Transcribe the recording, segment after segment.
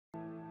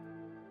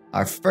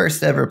Our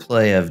first ever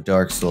play of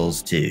Dark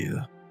Souls 2.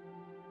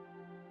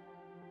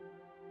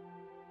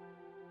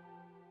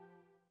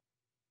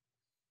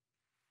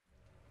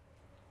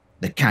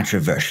 The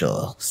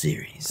controversial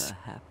series.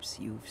 Perhaps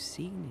you've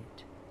seen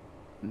it.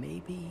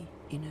 Maybe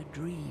in a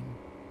dream.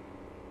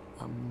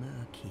 A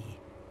murky,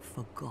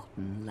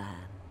 forgotten land.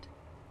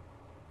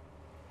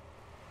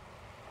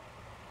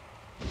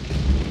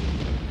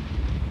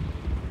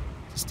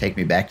 Just take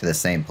me back to the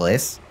same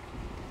place.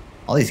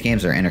 All these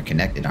games are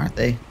interconnected, aren't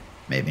they?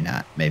 Maybe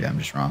not. Maybe I'm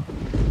just wrong.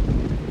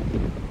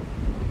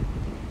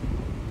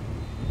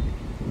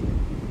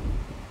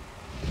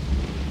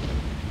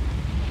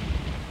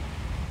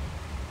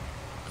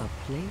 A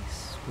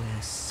place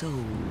where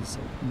souls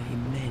may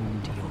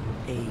mend your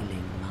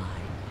ailing mind.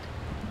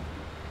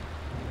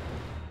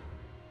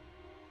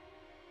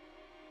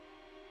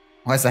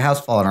 Why is the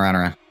house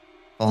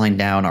falling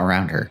down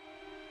around her?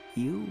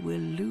 You will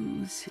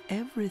lose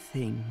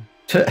everything.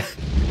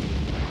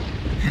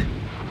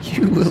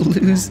 You will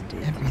lose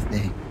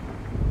everything.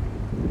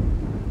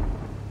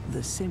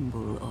 The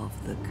symbol of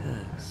the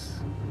curse.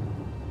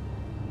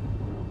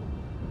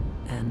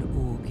 An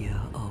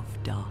augur of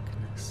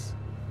darkness.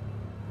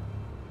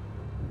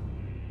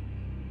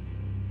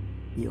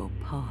 Your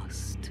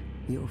past,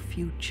 your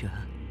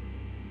future,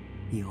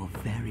 your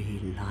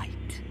very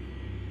light.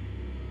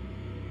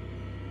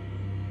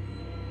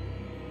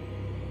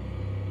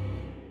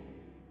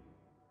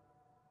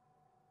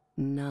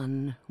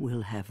 None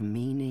will have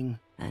meaning,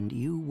 and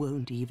you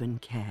won't even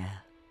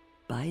care.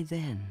 By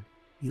then,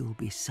 you'll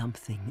be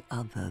something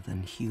other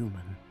than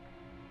human.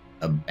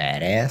 A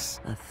badass?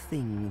 A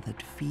thing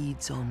that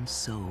feeds on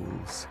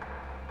souls.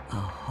 A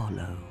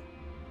hollow.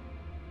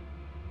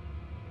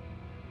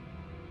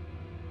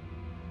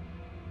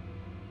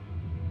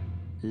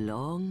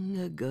 Long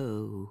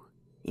ago,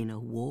 in a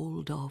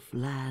walled-off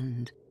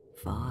land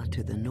far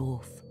to the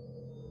north,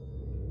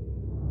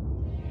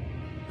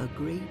 a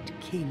great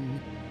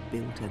king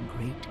built a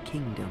great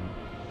kingdom.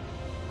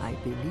 I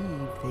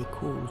believe they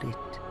called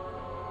it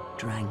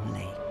Drang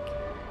Lake.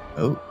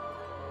 Oh.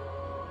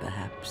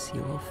 Perhaps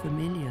you're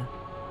familiar.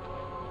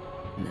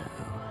 No,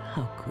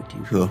 how could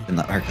you? Who opened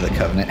the Ark of the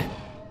Covenant?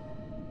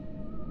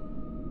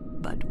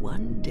 But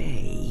one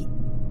day,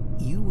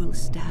 you will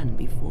stand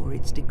before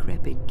its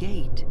decrepit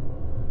gate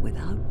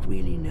without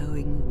really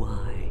knowing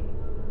why.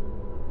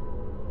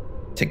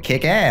 To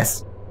kick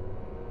ass.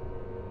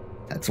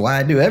 That's why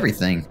I do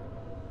everything.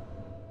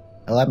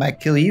 Hell, I might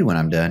kill you when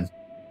I'm done.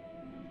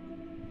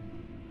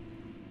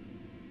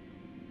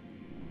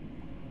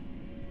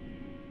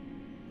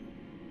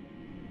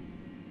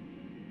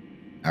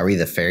 Are we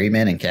the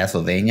ferryman in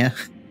Castlevania?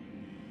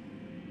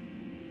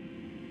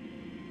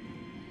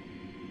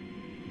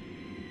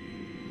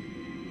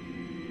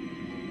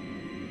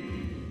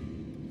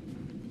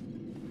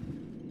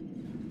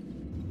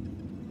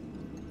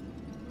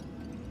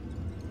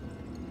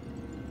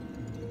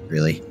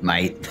 Really?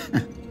 Might.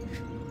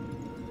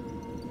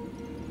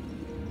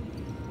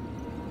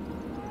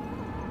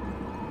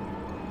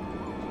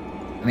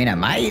 I mean, I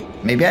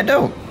might. Maybe I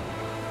don't.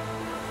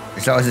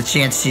 There's always a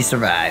chance she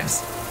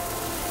survives.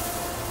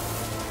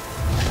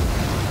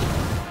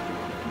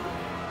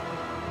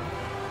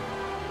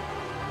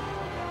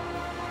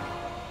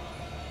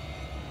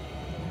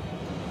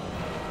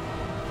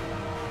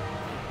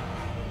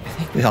 I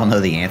think we all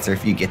know the answer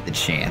if you get the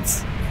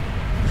chance.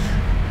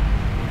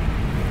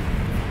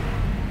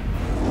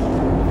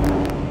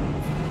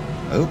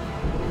 Oh.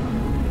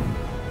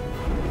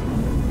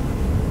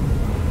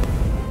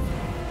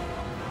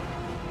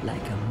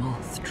 Like a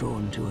moth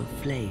drawn to a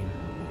flame,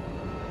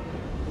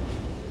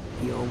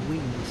 your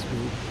wings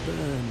will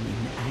burn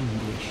in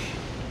anguish.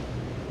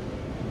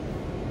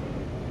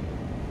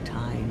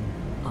 Time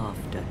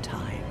after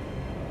time.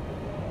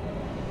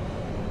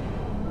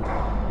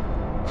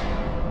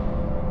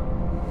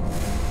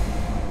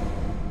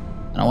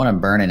 I don't want to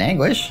burn in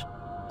anguish.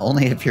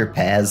 Only if your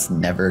paths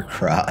never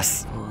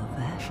cross. For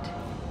that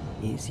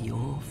is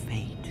your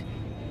fate.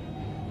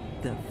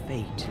 The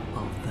fate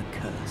of the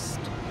cursed.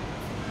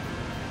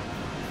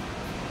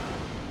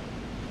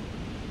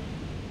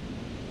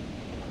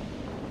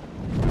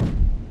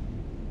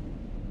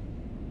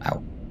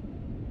 Ow.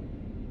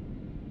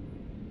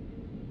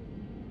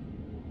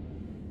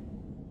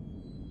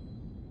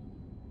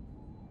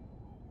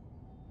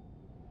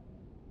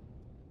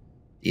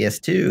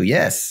 DS2,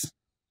 yes.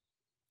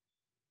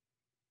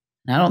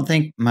 I don't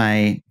think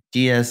my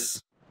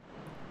death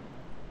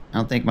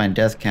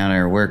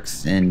counter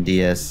works in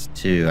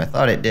DS2. I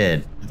thought it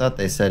did. I thought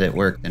they said it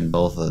worked in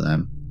both of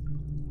them.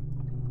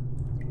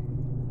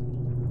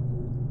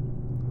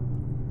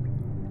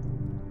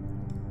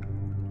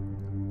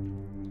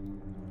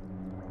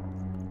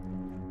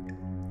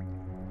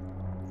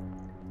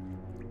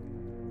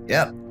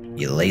 Yep,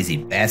 you lazy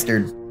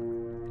bastard.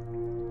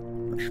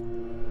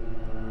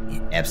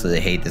 You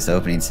absolutely hate this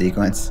opening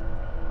sequence.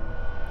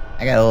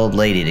 I got an old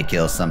lady to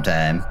kill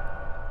sometime.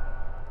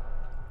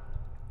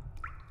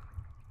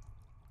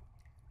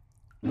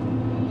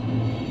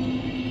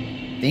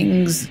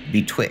 Things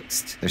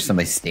betwixt. There's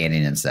somebody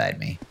standing inside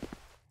me.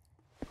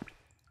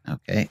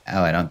 Okay.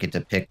 Oh, I don't get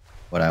to pick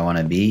what I want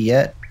to be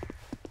yet.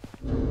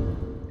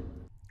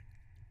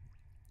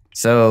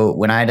 So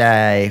when I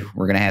die,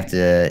 we're gonna have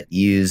to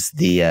use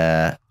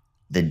the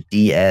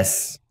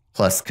DS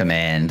plus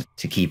command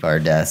to keep our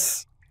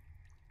deaths.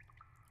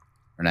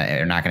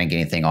 We're not gonna get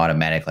anything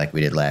automatic like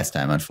we did last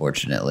time,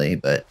 unfortunately,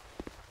 but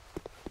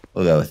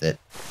we'll go with it.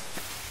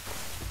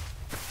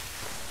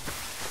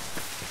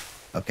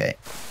 Okay.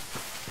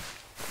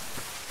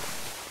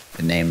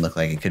 The name looked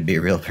like it could be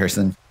a real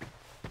person.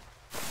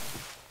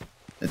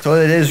 The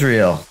toilet is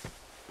real.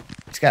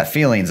 It's got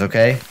feelings,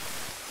 okay?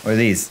 What are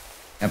these?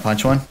 Can I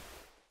punch one?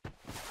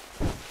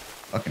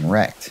 Fucking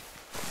wrecked.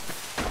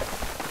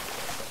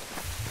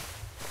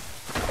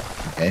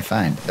 Okay,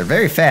 fine. They're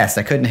very fast.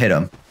 I couldn't hit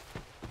them.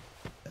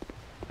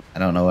 I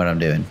don't know what I'm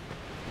doing.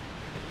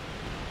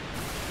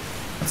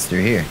 What's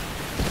through here?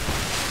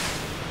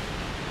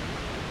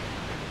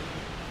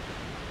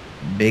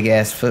 Big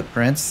ass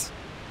footprints.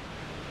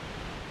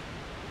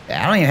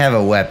 I don't even have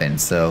a weapon,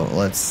 so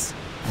let's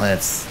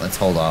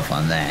hold off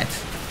on that.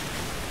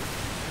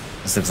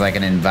 This looks like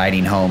an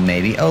inviting home,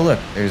 maybe. Oh, look,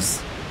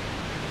 there's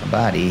a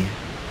body.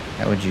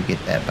 How would you get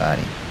that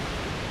body?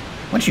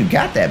 Once you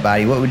got that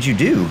body, what would you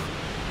do?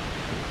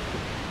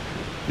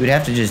 You would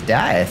have to just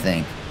die, I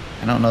think.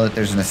 I don't know that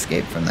there's an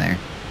escape from there.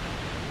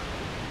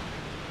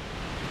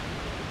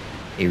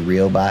 A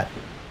real bot?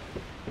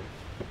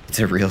 It's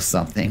a real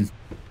something.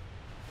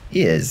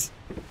 He is.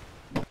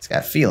 It's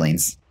got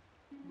feelings.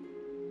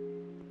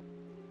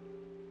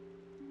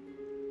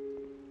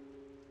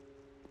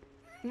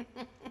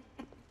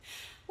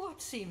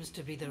 What seems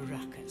to be the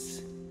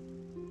ruckus?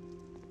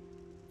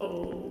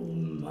 Oh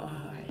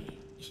my,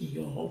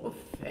 your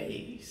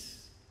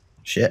face.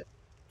 Shit.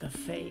 The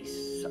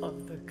face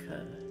of the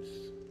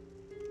curse.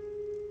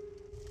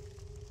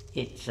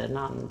 It's an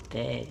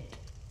undead.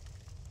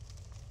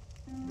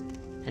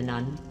 An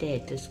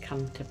undead has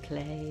come to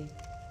play.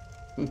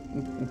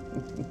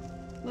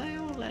 They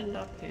all end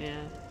up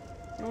here.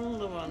 All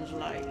the ones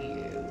like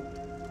you.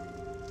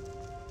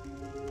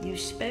 You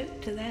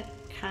spoke to that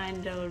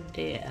kind old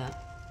dear,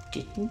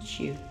 didn't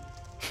you?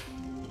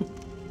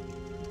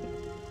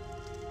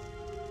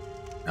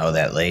 Oh,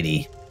 that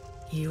lady.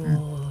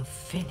 You're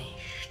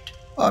finished.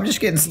 Oh, I'm just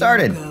getting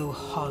started. You go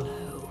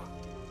hollow.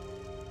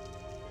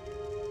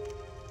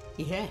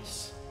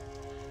 Yes,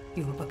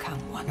 you'll become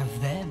one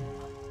of them.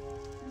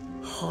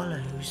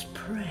 Hollows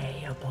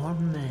prey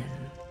upon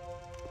men,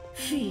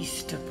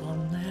 feast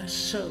upon their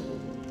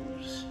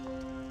souls.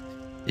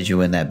 Did you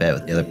win that bet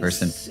with the other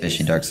person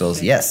fishing Dark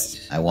Souls?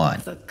 Yes, I won.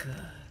 The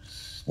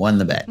curse. Won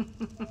the bet.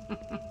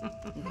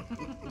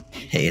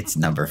 Hey, it's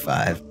number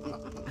 5.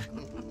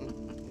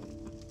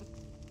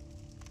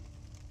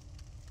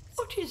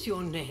 What is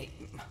your name?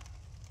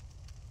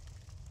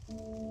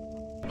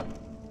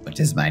 What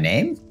is my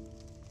name?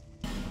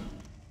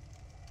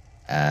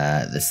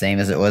 The same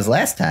as it was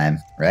last time,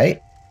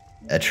 right?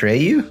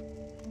 Atreyu?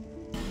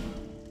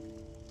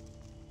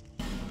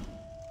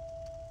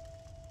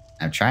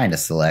 I'm trying to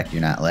select.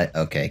 You're not let.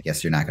 Okay,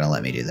 guess you're not gonna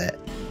let me do that.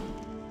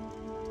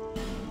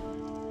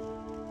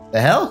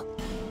 The hell?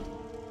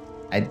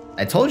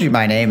 I told you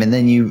my name and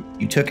then you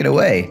took it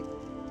away.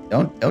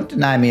 Don't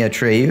deny me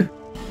Atreyu.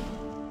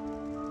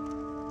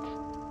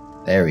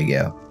 There we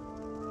go.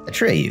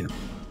 Atreyu.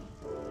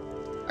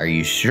 Are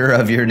you sure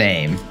of your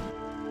name?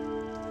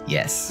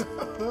 Yes.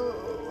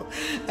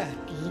 At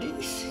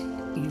least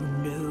you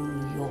know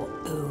your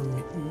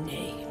own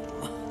name.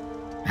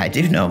 I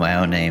do know my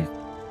own name.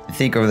 I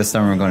think over the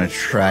summer I'm going to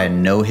try a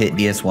no-hit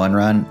DS1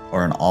 run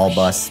or an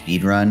all-boss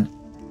speed run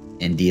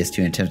in DS2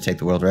 and attempt to take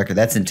the world record.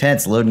 That's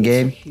intense. Loading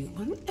game.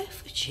 Human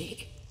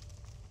effigy.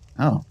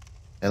 Oh,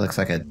 that looks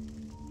like a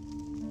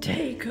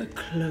Take a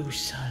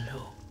closer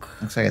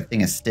look. looks like a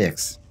thing of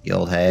sticks. You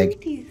old hag. Who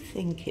do you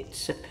think it's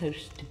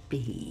supposed to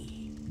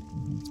be?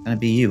 It's gonna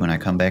be you when I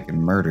come back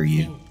and murder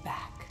you. Think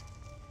back,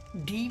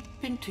 deep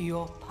into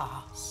your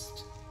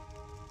past.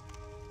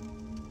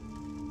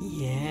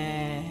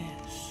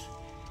 Yes,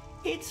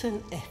 it's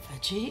an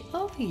effigy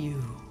of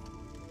you.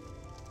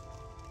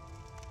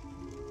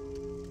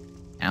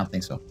 I don't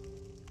think so.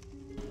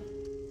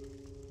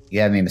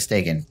 You have me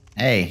mistaken.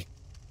 Hey.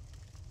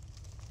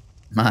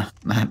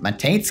 My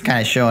taint's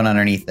kind of showing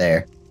underneath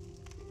there.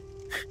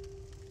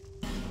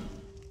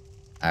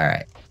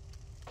 Alright.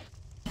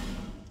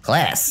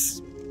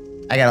 Class.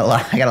 I got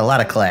a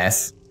lot of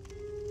class.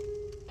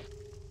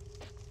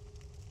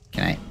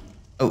 Can I?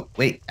 Oh,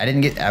 wait.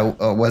 I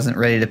wasn't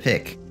ready to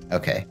pick.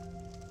 Okay.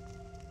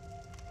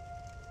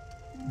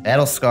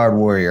 Battle-scarred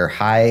warrior,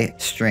 high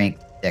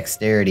strength,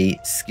 dexterity,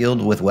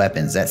 skilled with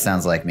weapons. That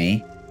sounds like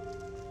me.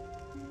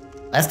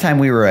 Last time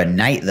we were a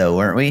knight, though,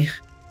 weren't we?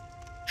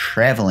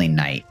 Traveling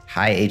knight,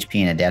 high HP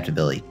and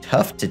adaptability,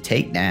 tough to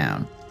take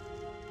down.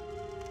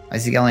 I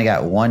see he only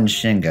got one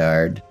shin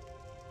guard,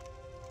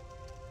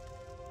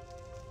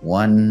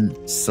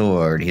 one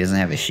sword. He doesn't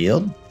have a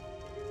shield?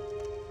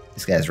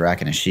 This guy's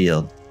rocking a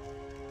shield.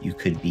 You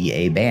could be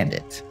a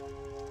bandit.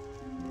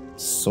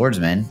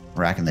 Swordsman,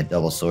 rocking the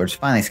double swords.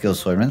 Finally skilled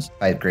swordsman.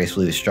 Fight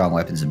gracefully with strong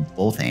weapons in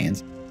both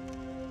hands.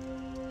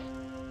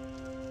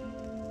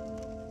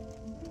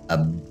 A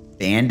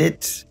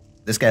bandit?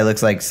 This guy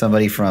looks like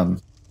somebody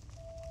from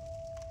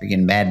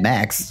freaking Mad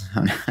Max.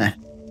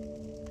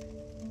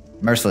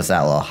 Merciless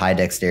outlaw, high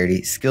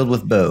dexterity, skilled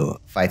with bow,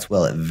 fights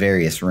well at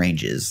various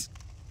ranges.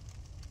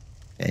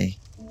 Okay,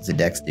 he's a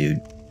dex dude.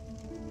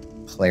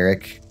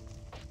 Cleric,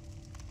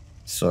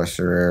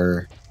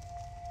 sorcerer,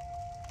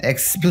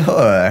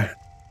 explorer.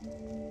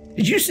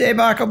 Did you say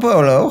Marco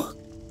Polo?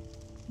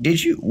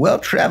 Did you?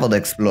 Well-traveled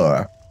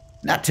explorer.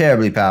 Not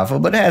terribly powerful,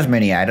 but has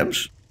many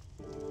items.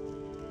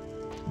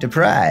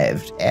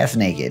 Deprived, ass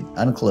naked,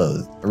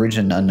 unclothed,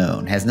 origin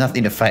unknown, has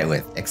nothing to fight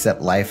with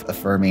except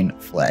life-affirming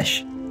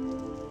flesh.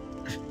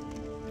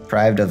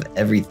 Deprived of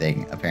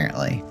everything,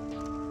 apparently.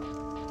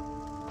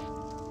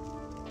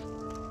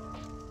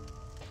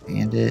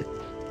 Bandit.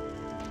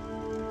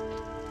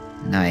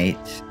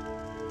 Knight.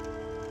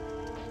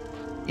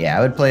 Yeah,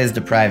 I would play as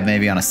deprived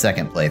maybe on a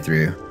second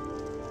playthrough.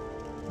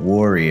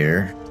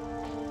 Warrior.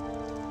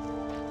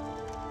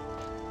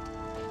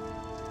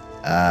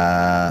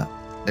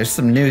 There's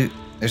some new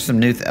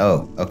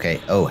oh,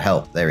 okay. Oh,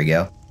 help. There we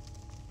go.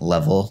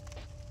 Level.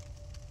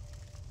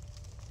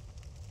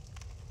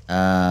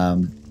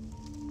 I've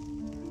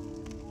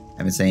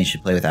been saying you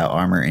should play without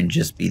armor and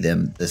just be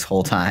them this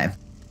whole time.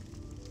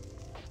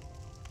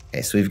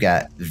 Okay, so we've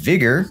got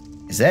Vigor.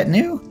 Is that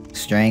new?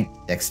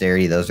 Strength,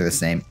 Dexterity, those are the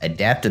same.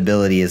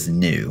 Adaptability is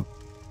new.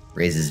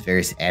 Raises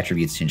various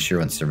attributes to ensure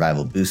one's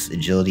survival. Boosts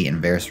agility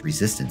and various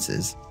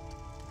resistances.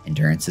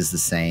 Endurance is the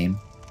same.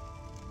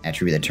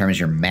 Attribute that determines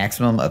your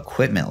maximum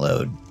equipment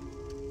load.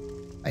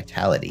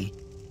 Vitality.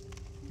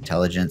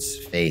 Intelligence,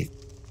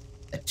 Faith,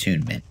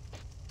 Attunement.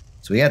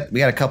 So we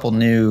got a couple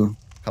new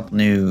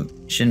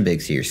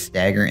shinbigs here.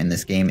 Stagger in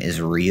this game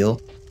is real.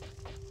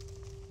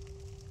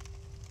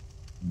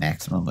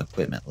 Maximum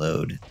equipment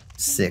load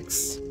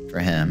 6 for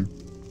him.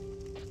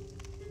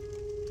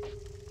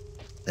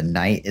 The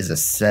Knight is a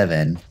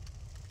 7.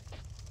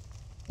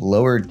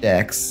 Lower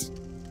dex.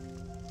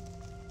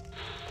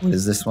 What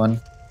is this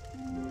one?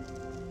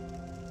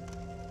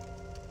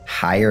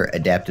 Higher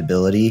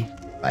adaptability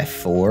by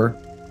 4.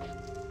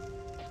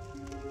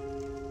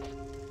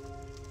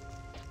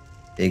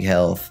 Big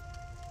health.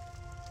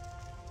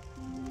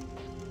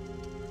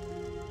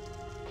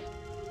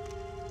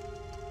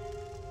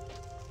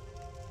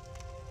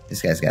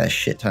 This guy's got a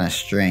shit ton of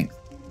strength.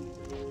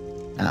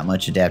 Not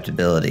much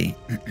adaptability.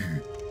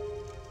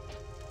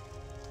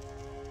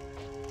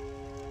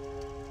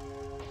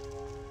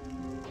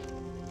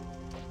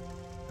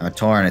 I'm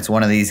torn. It's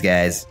one of these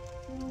guys.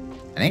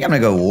 I think I'm gonna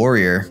go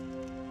warrior.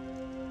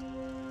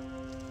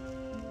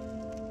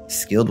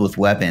 Skilled with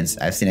weapons.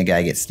 I've seen a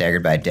guy get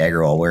staggered by a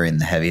dagger while wearing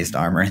the heaviest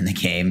armor in the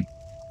game.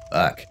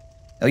 Fuck.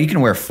 Oh, you can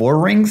wear 4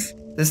 rings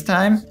this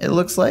time, it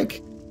looks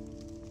like.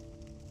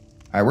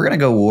 Alright, we're gonna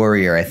go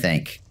warrior, I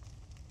think.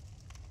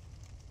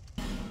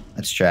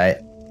 Let's try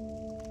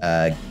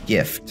it.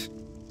 Gift.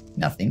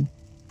 Nothing.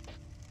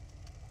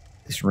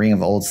 This ring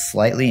of old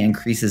slightly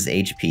increases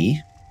HP.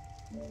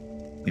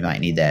 We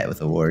might need that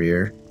with a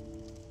warrior.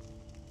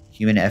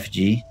 Human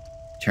effigy.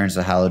 Turns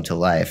the hallowed to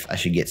life. I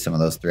should get some of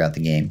those throughout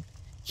the game.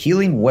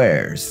 Healing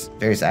wares.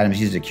 Various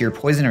items used to cure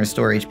poison or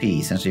restore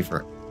HP. Essential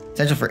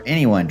for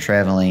anyone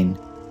traveling.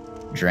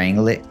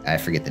 Dranglet. I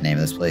forget the name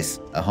of this place.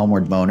 A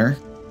homeward boner.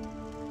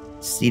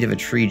 Seed of a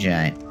tree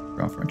giant.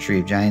 Grown from a tree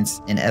of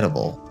giants.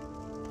 Inedible.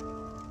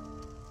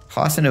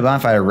 Toss into a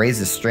bonfire to raise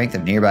the strength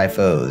of nearby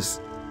foes.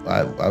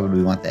 Why would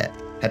we want that?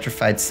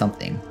 Petrified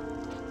something.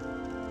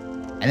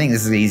 I think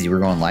this is easy. We're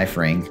going life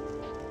ring.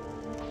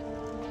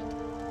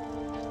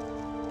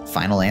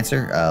 Final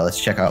answer. Let's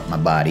check out my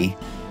body.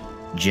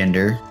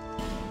 Gender.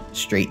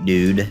 Straight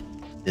dude.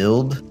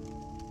 Build.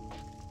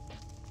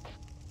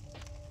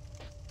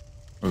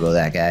 We'll go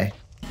that guy.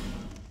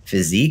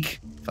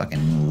 Physique.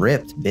 Fucking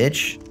ripped,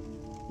 bitch.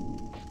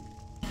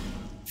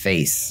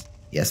 Face.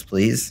 Yes,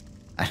 please.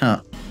 I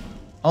don't...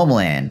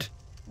 Homeland.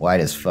 White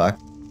as fuck.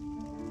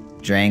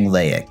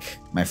 Drangleic.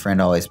 My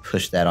friend always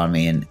pushed that on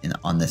me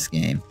on this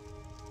game.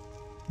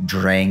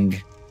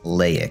 Drangleic.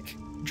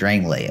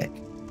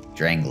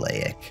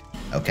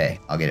 Okay,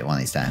 I'll get it one of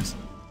these times.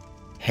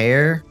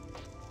 Hair.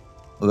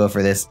 We'll go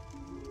for this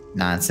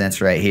nonsense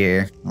right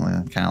here.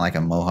 Kind of like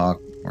a mohawk.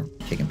 We're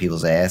kicking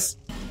people's ass.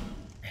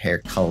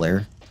 Hair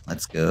color.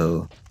 Let's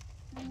go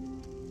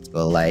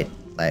light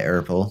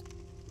purple.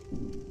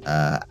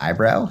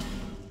 Eyebrow.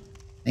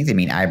 I think they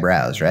mean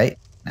eyebrows, right?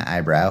 Not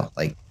eyebrow,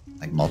 like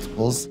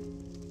multiples.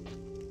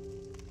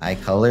 Eye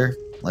color.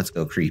 Let's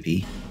go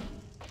creepy.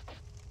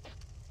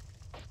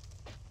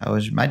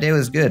 My day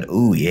was good.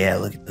 Ooh, yeah,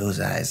 look at those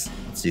eyes.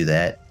 Let's do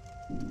that.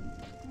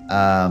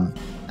 I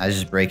was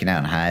just breaking out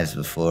in hives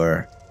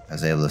before I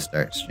was able to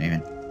start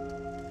streaming.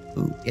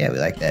 Ooh, yeah, we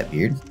like that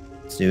beard.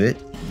 Let's do it.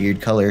 Beard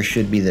color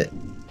should be the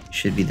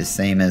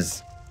same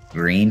as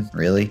green,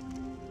 really.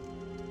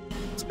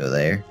 Let's go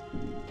there.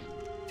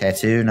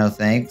 Tattoo, no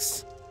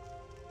thanks.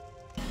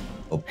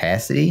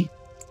 Opacity.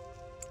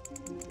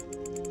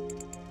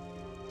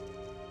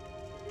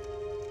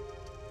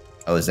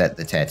 Oh, is that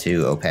the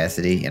tattoo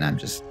opacity? And I'm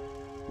just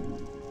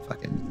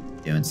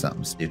fucking doing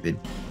something stupid.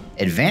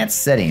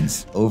 Advanced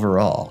settings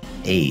overall.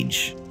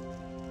 Age.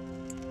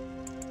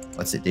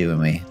 What's it do when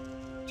we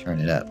turn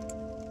it up?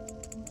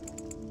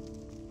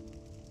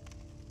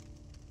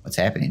 What's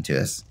happening to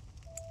us?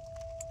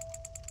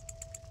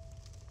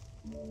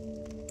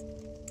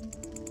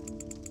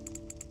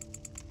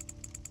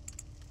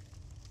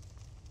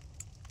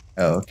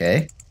 Oh,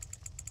 okay.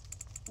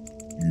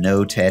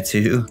 No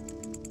tattoo.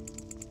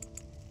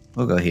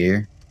 We'll go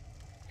here.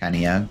 Kinda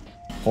young.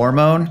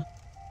 Hormone.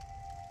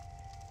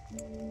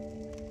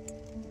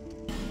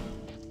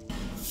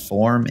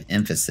 Form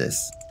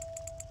emphasis.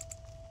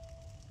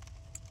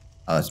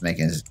 Oh, it's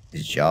making his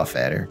jaw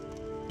fatter.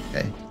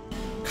 Okay.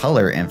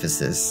 Color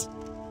emphasis.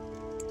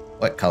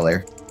 What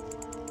color?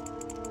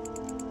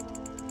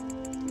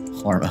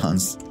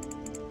 Hormones.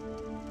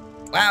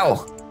 Wow!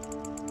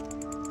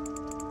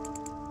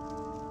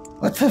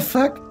 What the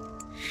fuck?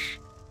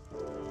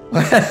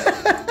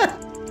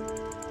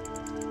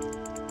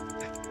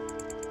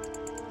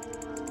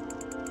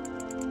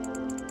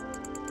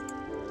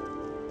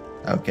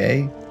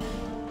 Okay.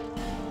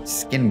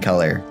 Skin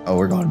color. Oh,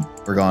 we're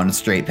going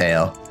straight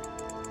pale.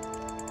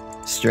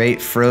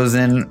 Straight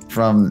frozen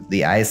from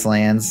the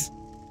Icelands.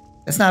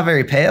 That's not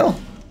very pale.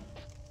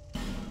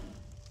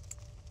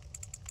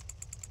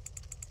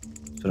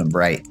 Let's put him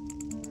bright.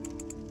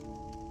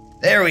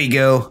 There we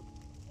go.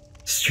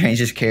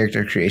 Strangest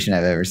character creation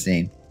I've ever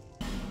seen.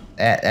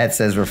 That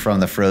says we're from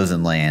the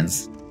frozen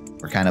lands.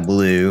 We're kind of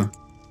blue.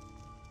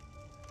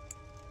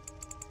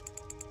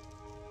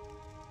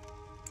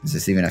 Is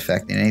this even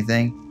affecting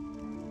anything?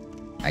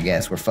 I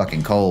guess we're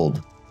fucking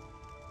cold.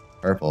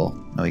 Purple.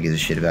 Nobody gives a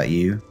shit about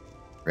you.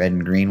 Red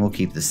and green will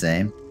keep the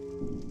same.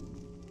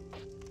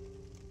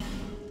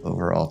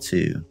 Overall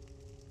 2.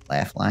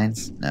 Laugh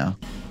lines? No.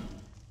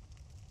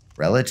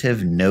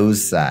 Relative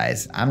nose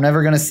size. I'm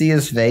never gonna see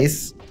his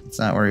face. Let's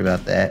not worry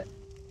about that.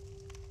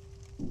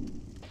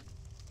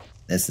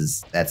 That's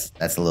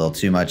a little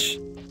too much.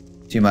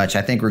 Too much.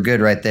 I think we're good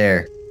right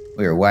there.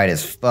 We are white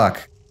as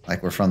fuck.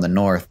 Like we're from the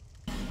north.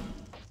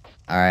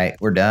 Alright,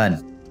 we're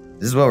done.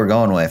 This is what we're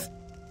going with.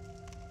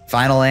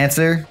 Final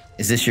answer?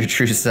 Is this your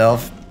true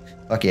self?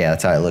 Fuck yeah,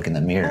 that's how I look in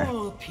the mirror.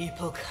 All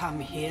people come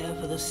here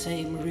for the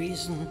same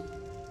reason.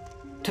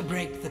 To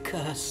break the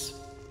curse.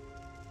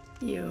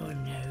 You're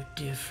no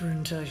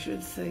different, I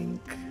should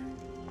think.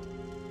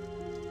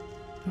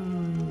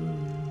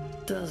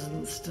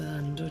 Doesn't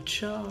stand a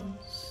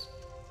chance.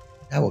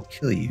 I will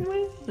kill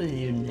you. Well,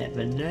 you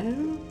never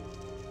know.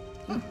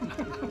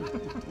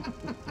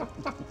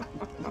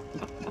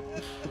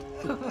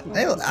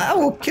 I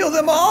will kill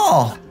them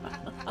all.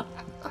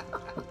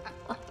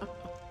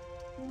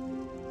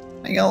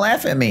 Are you gonna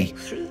laugh at me?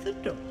 Through the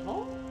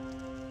door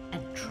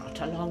and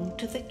trot along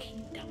to the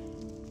kingdom.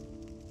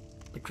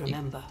 But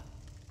remember,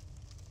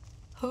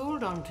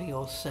 hold on to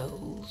your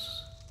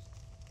souls.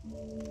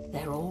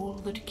 They're all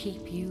that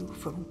keep you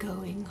from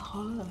going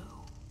hollow.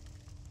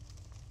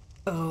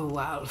 Oh,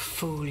 I'll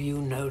fool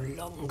you no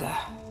longer.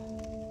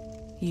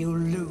 You'll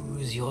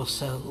lose your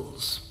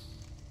souls.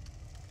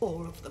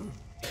 All of them.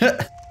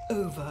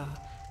 Over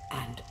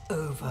and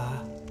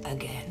over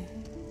again.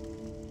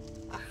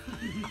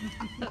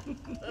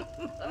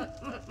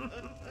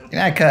 Can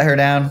I cut her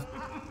down?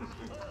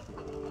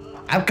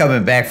 I'm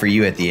coming back for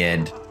you at the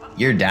end.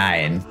 You're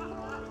dying.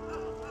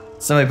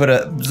 Someone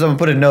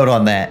put a note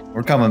on that.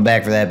 We're coming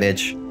back for that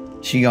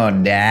bitch. She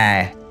gonna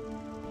die.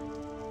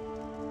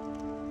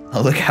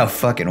 Oh, look how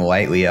fucking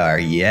white we are.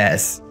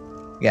 Yes.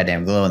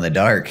 Goddamn glow in the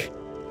dark.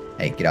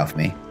 Hey, get off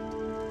me.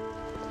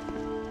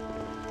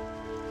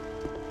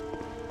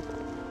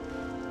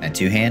 A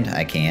two-hand?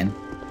 I can.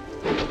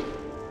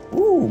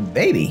 Ooh,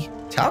 baby.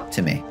 Talk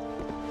to me.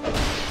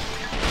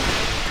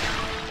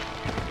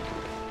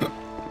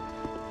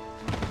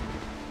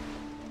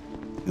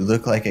 You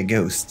look like a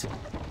ghost.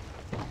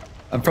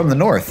 I'm from the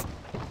north.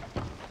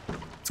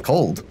 It's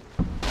cold.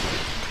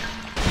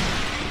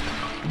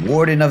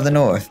 Warden of the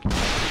North.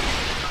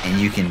 And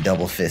you can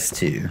double fist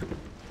too.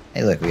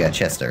 Hey look, we got a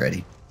chest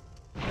already.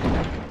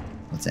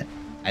 What's it?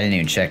 I didn't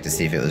even check to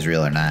see if it was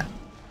real or not.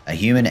 A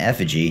human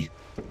effigy.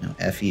 No,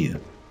 F you.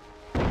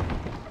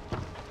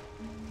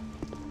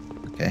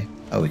 Okay.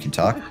 Oh, we can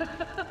talk?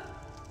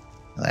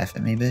 Laugh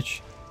at me,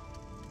 bitch.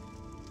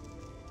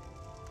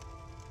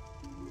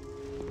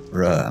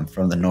 Bruh, I'm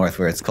from the north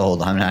where it's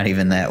cold. I'm not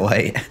even that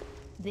white.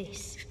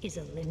 This is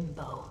a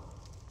limbo.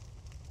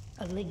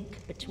 A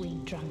link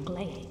between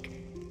Drangleic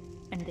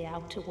and the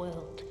outer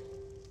world.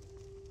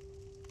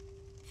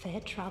 Fair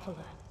traveler,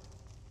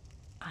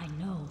 I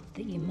know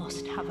that you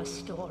must have a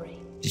story.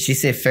 Did she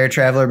say fair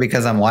traveler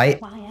because I'm white?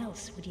 Why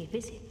else would you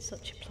visit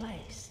such a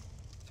place?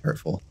 It's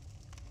hurtful.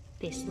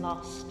 This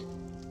lost,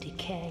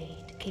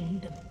 decayed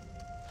kingdom.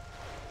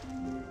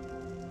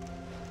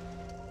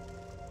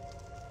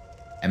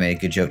 I made a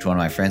good joke to one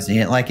of my friends and he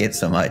didn't like it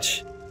so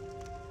much.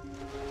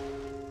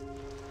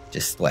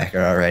 Just whack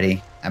her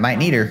already. I might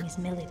need her. My name is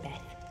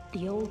Millibeth,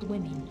 the old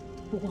women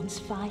who once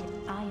fired.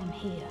 I am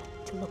here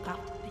to look up.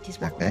 It is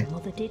what Okay. my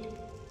mother did.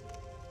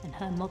 And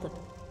her mother.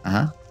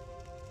 Uh-huh.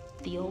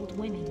 The old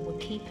women were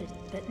keepers,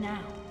 but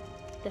now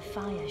The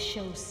fire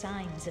shows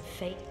signs of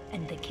fate,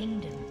 and the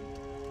kingdom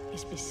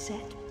is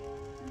beset.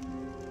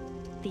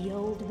 The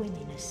old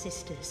women are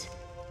sisters.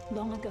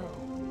 Long ago,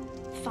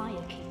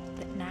 fire king,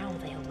 but now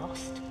they are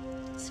lost,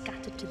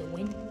 scattered to the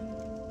wind.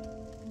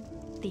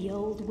 The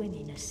old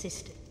women are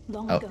sisters.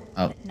 Long ago,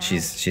 oh,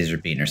 she's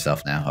repeating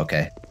herself now.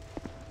 Okay.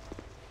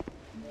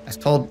 I was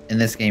told in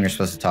this game you're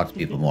supposed to talk to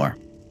people more.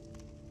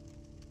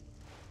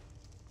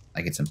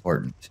 Like it's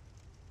important.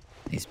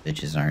 These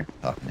bitches aren't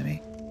talking to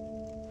me.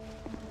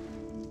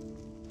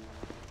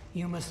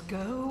 You must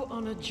go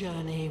on a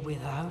journey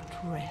without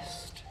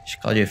rest. She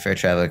called you a fair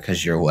traveler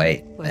because you're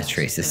white. That's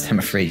racist. I'm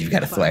afraid you've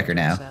got a thwacker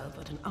now.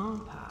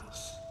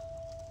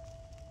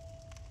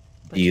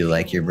 Do you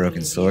like your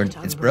broken sword?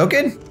 It's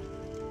broken?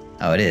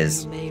 Oh, it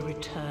is. You may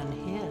return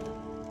here.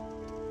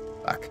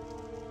 Fuck.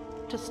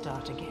 To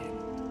start again.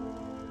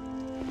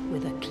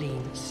 With a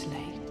clean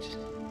slate.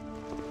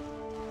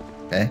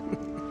 Okay.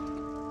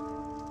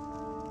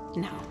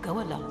 Now go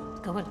along.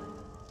 Go along.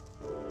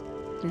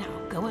 Now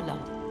go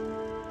along.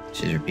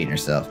 She's repeating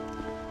herself.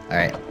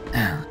 Alright.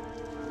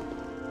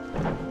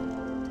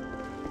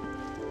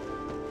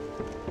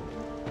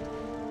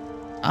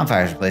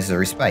 Bonfires are places of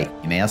respite.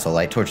 You may also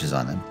light torches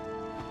on them.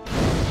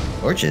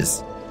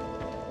 Torches?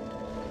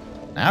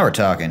 Now we're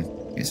talking.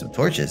 Give me some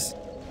torches.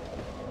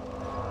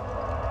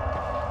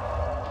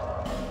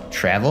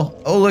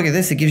 Travel? Oh, look at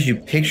this. It gives you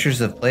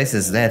pictures of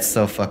places. That's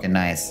so fucking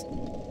nice.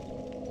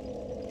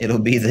 It'll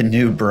be the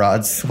new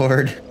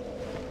broadsword.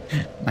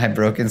 My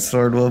broken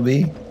sword will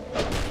be.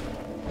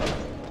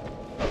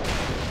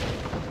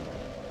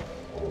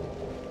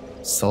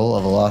 Soul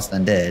of a lost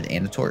undead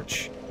and a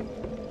torch.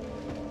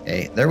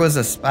 Okay, there was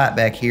a spot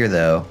back here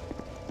though,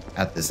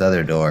 out this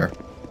other door.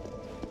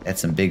 Had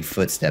some big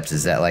footsteps.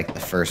 Is that like the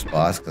first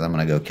boss? Because I'm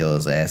gonna go kill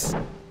his ass.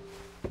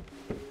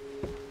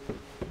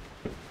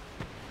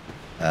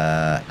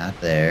 Not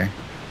there.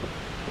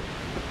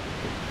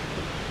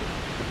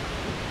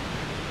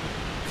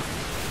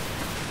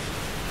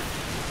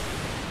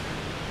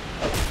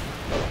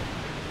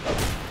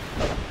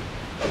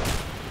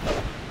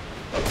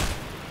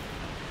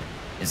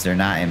 Is there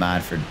not a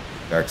mod for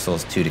Dark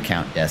Souls 2 to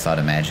count deaths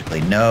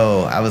automatically?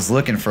 No, I was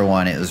looking for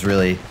one. It was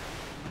really,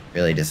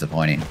 really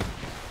disappointing.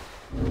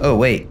 Oh,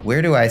 wait.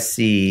 Where do I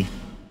see...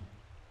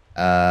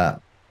 oh,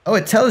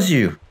 it tells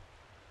you.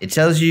 It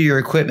tells you your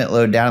equipment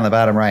load down on the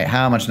bottom right.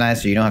 How much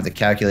nicer. You don't have to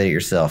calculate it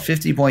yourself.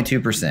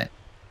 50.2%.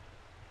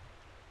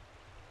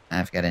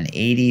 I've got an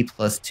 80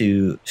 plus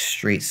 2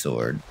 straight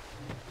sword.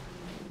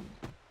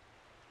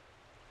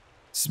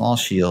 Small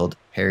shield,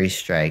 parry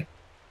strike.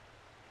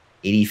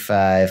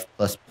 85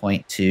 plus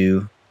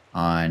 0.2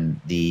 on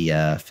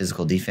the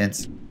physical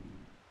defense.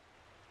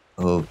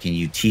 Oh, can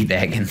you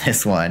teabag in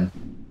this one?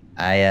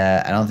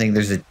 I don't think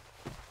there's a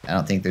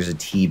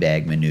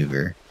teabag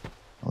maneuver.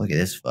 Oh, look at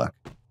this fuck.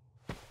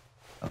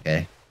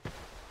 Okay.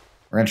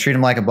 We're gonna treat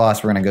him like a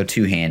boss. We're gonna go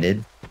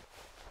two-handed.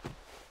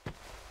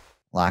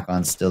 Lock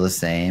on's still the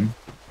same.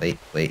 Wait.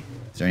 Is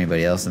there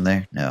anybody else in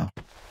there? No.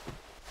 Well,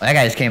 that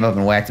guy just came up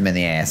and whacked him in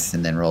the ass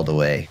and then rolled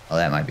away. Oh,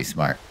 that might be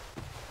smart.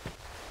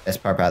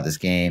 Best part about this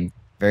game,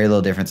 very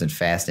little difference in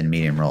fast and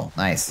medium roll.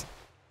 Nice.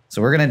 So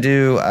we're going to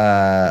do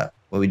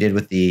what we did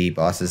with the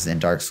bosses in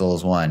Dark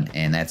Souls 1,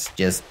 and that's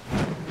just...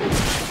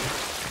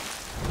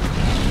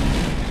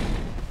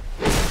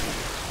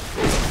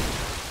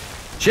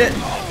 Shit!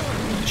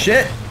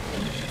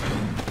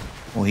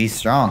 Well, he's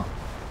strong.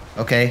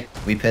 Okay,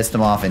 we pissed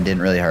him off and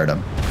didn't really hurt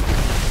him.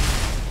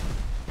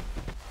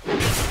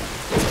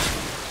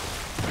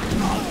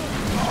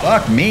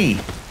 Fuck me!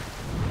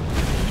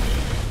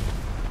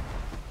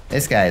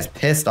 This guy is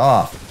pissed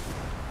off.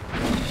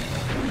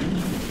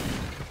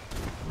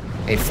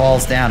 It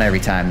falls down every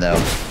time,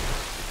 though.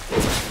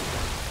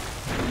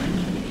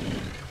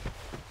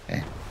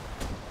 Okay.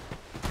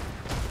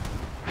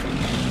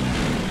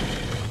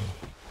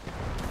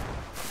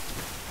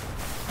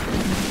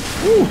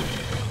 Woo!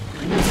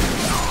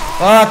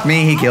 Fuck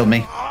me, he killed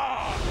me.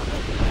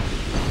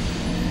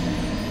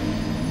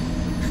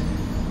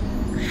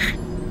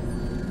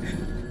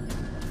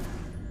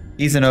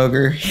 He's an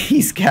ogre.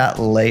 He's got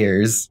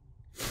layers.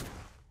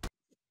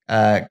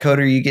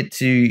 Coder, you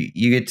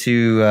get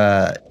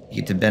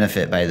to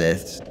benefit by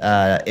this.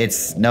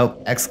 It's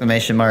nope,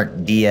 exclamation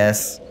mark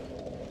DS,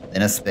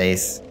 then a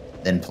space,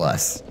 then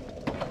plus.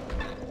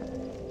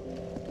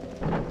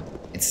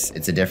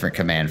 It's a different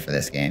command for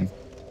this game.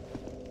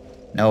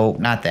 No,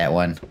 not that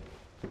one.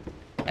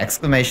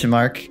 Exclamation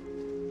mark.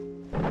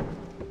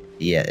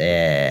 Yeah,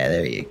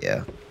 there you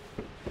go.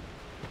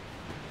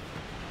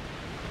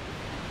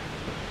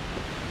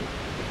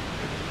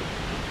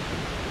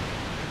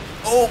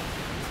 Oh!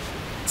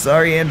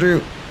 Sorry,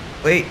 Andrew.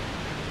 Wait,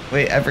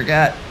 I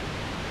forgot.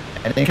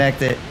 I didn't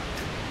connect it.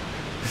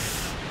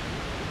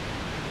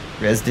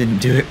 Rez didn't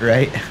do it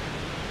right.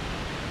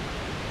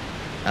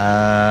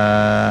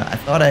 I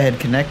thought I had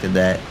connected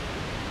that.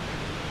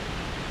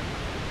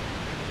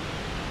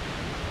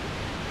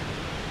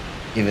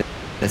 Give it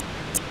this.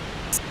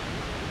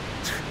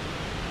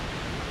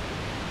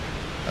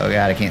 Oh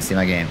god, I can't see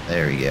my game.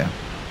 There we go.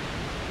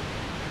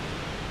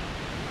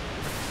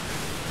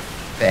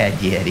 Bad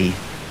Yeti.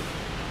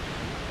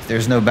 If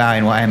there's no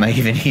bowing, why am I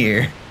even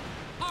here?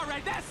 All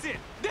right, that's it.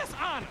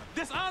 Dishonor.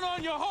 Dishonor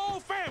on your whole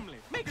family.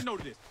 Make a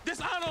note of this.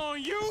 Dishonor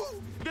on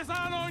you.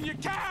 Dishonor on your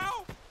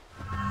cow.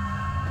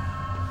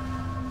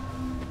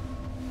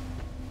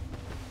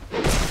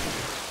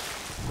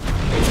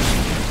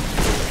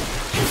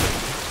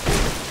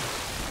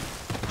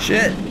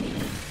 Shit.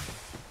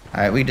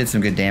 Alright, we did some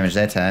good damage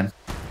that time.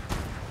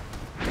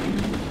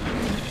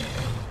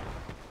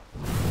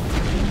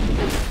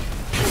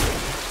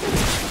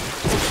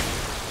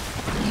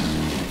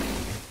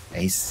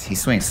 He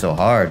swings so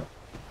hard.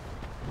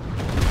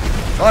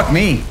 Fuck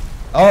me.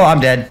 Oh, I'm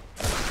dead.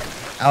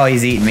 Oh,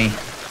 he's eating me.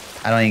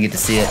 I don't even get to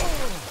see it.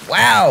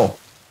 Wow.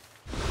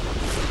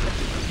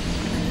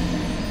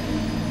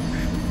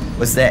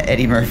 Was that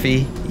Eddie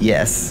Murphy?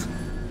 Yes.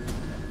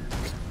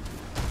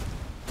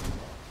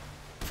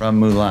 From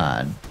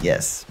Mulan.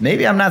 Yes.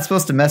 Maybe I'm not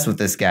supposed to mess with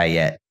this guy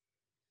yet.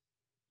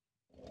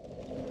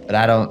 But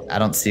I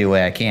don't see a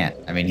way I can't.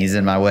 I mean, he's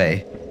in my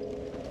way.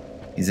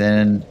 He's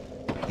in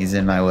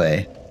my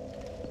way.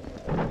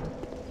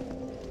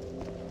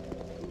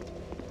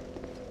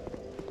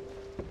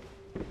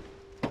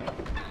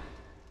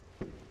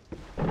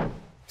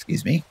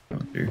 Excuse me.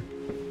 Going through.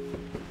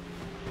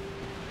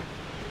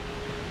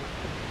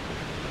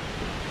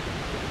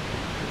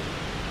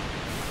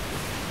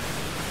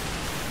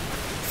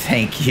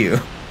 Thank you.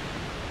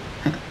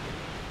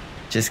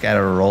 Just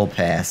gotta roll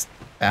past.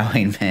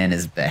 Bowing Man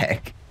is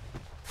back.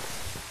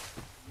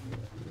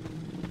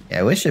 Yeah,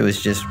 I wish it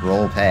was just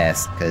roll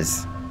past,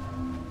 because...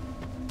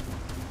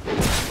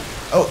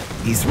 Oh,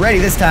 he's ready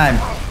this time.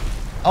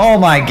 Oh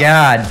my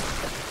god.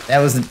 That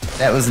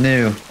was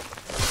new.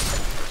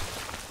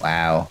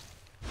 Wow.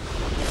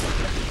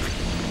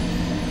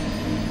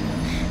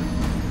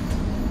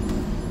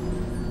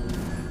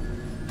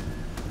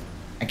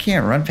 I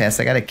can't run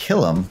past. I gotta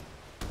kill him.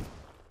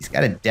 He's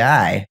gotta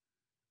die.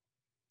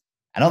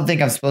 I don't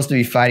think I'm supposed to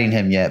be fighting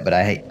him yet, but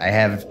I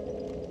have...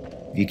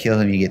 If you kill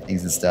him, you get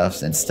things and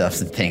stuffs and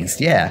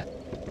things. Yeah.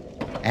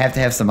 I have to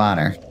have some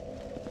honor.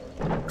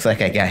 Looks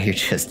like I got here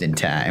just in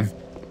time.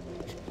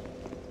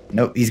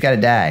 Nope, he's gotta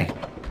die.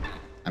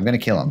 I'm gonna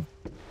kill him.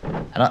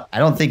 I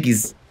don't think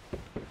he's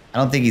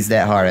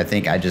that hard. I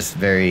think I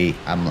just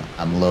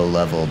I'm low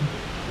leveled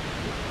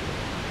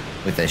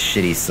with a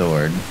shitty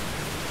sword.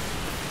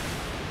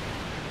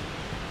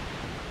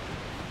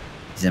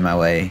 He's in my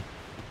way.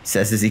 He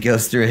says as he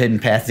goes through a hidden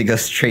path to go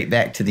straight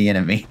back to the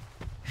enemy.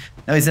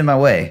 No, he's in my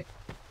way.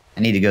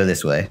 I need to go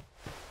this way.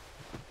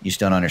 You just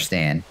don't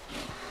understand.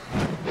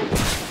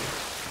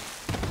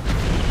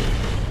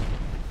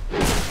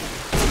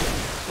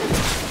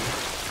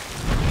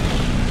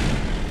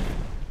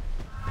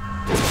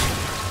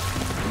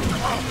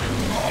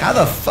 How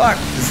the fuck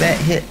does that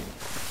hit?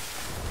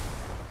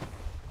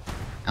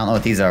 I don't know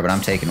what these are, but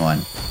I'm taking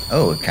one.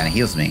 Oh, it kind of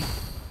heals me.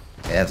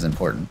 Okay, that was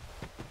important.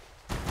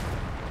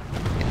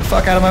 Get the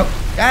fuck out of my...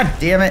 God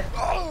damn it!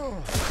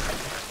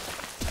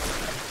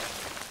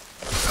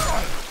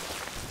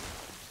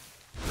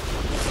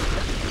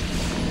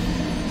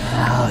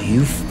 Oh,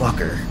 you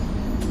fucker.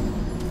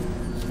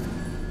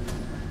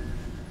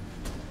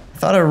 I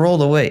thought I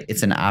rolled away.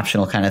 It's an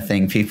optional kind of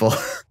thing, people.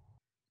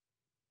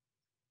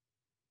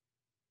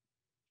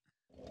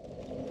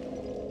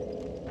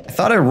 I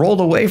thought I rolled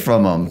away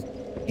from him.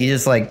 He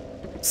just, like,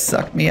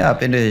 sucked me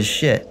up into his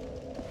shit.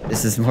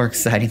 This is more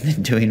exciting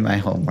than doing my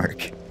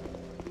homework.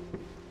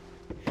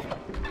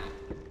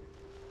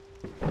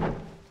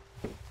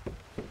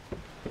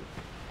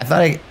 I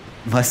thought I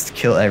must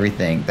kill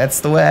everything.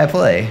 That's the way I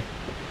play.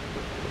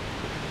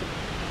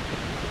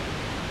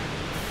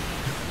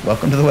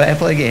 Welcome to the way I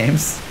play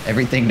games.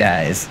 Everything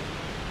dies.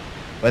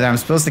 Whether I'm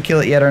supposed to kill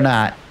it yet or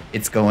not,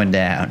 it's going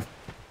down.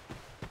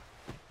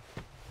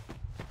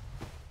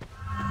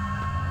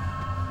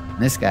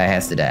 This guy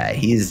has to die.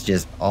 He's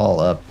just all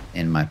up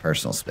in my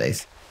personal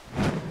space.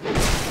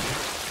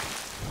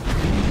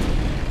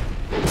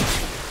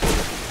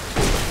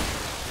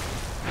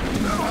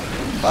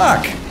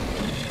 Fuck!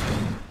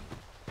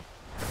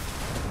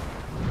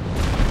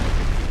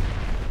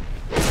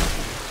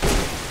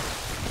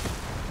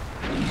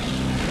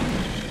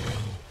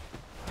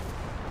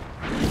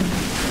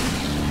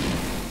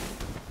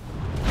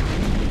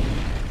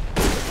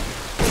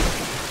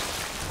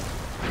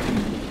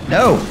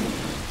 No!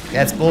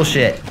 That's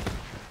bullshit.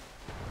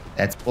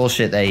 That's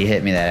bullshit that he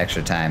hit me that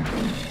extra time.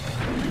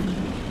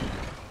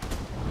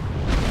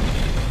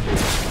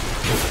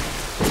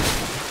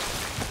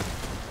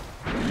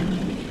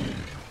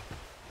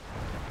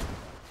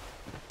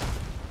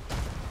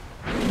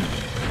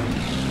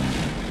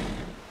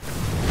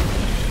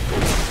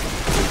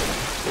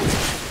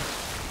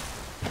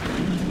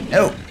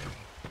 No!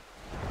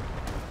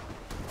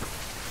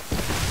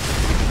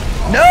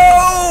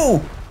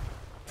 No!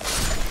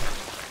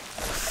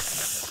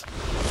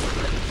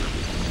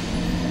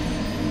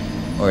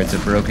 Or it's a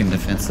broken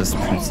defenseless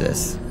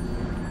princess.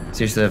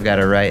 Seriously, I've got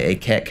to write a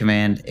cat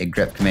command, a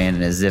grep command,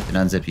 and a zip and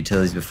unzip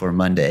utilities before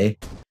Monday.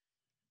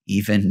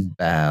 Even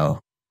bow.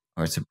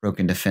 Or it's a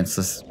broken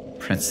defenseless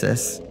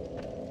princess.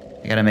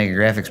 I gotta make a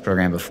graphics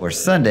program before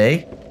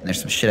Sunday. And there's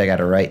some shit I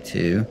gotta write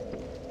too.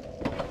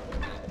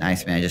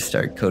 Nice, man. I just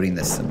started coding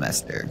this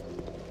semester.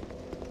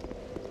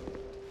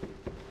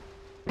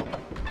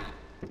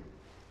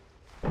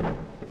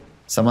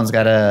 Someone's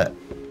gotta...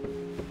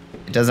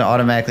 It doesn't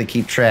automatically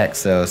keep track,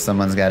 so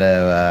someone's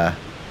gotta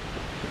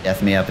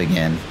F me up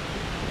again.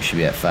 We should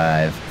be at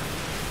 5.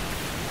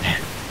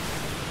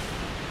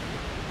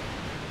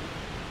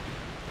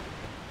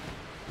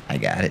 I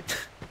got it.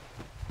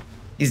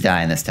 He's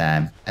dying this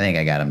time. I think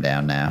I got him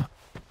down now.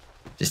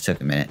 Just took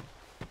a minute.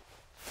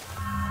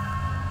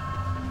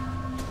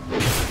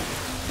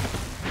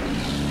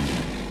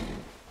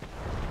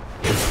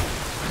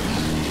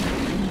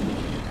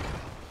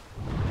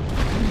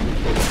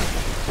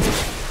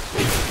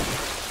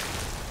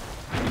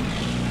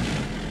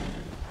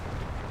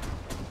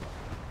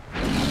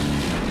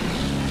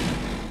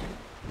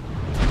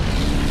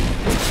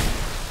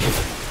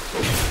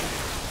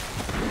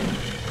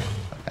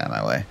 Out of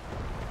my way.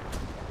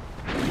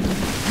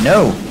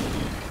 No!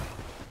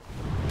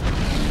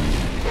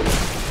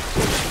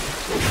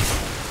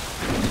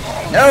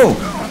 No!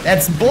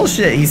 That's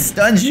bullshit! He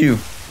stuns you!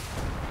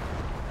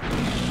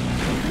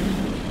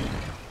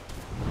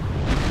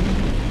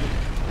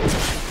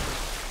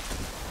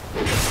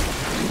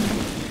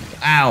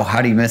 Ow!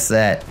 How do you miss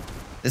that?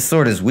 This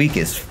sword is weak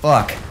as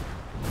fuck.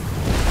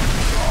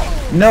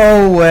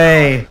 No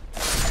way!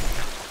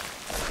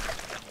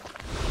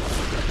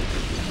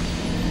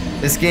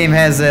 This game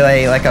has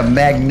like a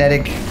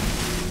magnetic...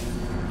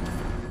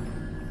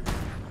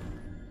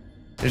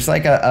 There's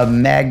like a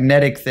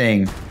magnetic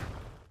thing.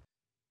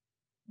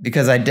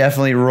 Because I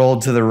definitely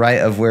rolled to the right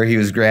of where he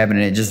was grabbing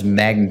and it just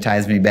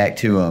magnetized me back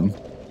to him.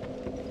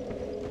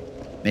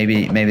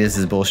 Maybe this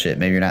is bullshit.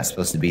 Maybe you're not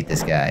supposed to beat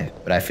this guy.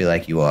 But I feel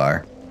like you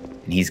are.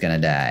 And he's gonna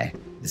die.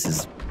 This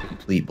is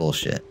complete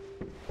bullshit.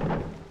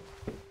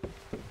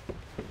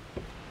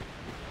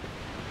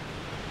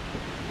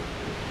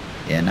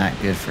 Yeah, not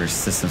good for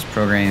systems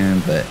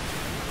programming, but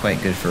quite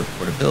good for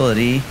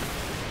portability.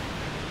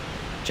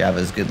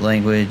 Java's a good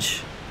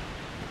language.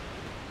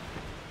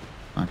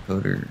 Mod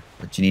coder,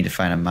 but you need to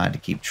find a mod to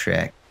keep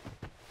track.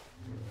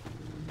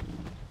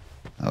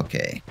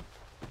 Okay.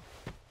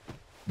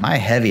 My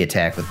heavy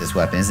attack with this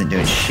weapon isn't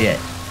doing shit.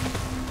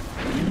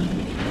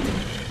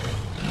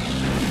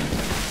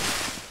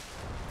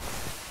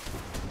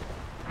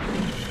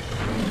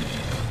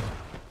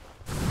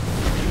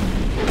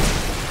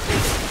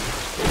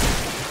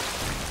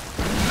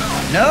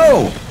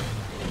 No!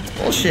 It's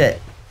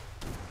bullshit.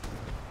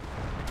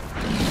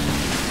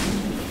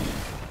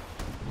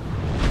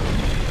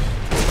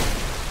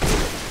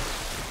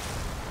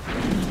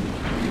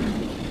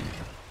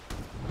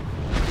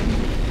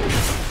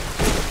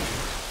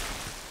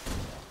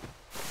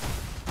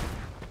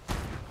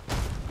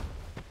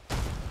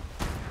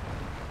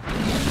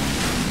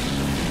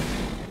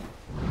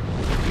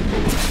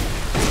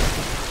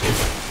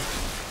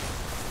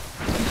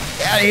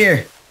 Get out of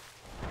here.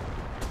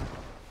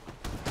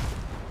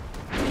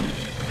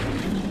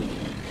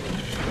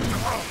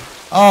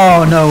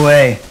 Oh, no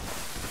way.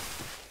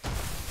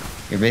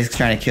 You're basically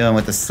trying to kill him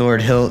with the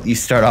sword hilt you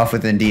start off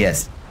with in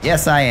DS.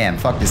 Yes, I am.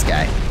 Fuck this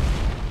guy.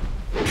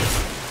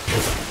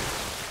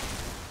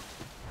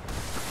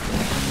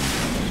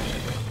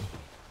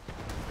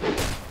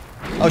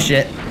 Oh,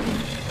 shit.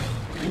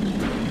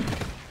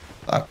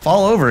 Fuck,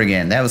 fall over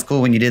again. That was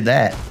cool when you did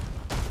that.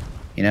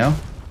 You know?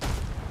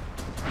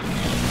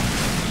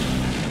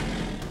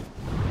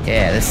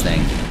 Yeah, this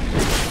thing.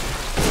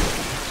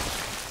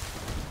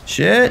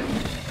 Shit.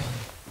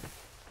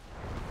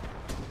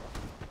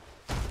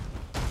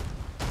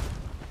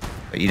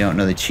 But you don't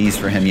know the cheese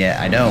for him yet.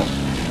 I don't.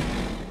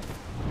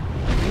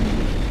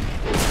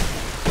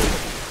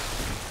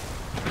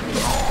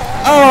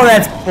 Oh,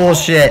 that's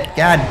bullshit.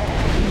 God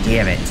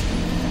damn it.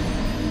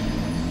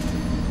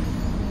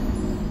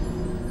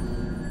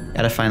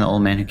 Gotta find the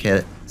old man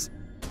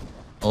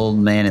old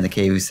man in the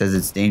cave who says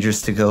it's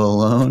dangerous to go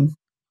alone.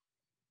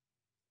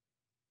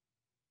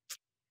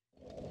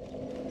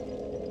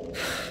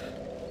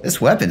 This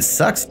weapon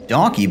sucks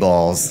donkey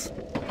balls.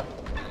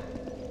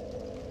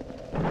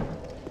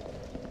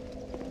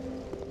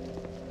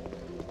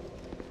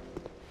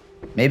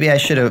 Maybe I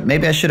should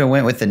have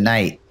went with the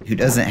knight who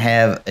doesn't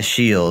have a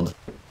shield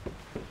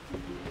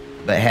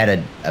but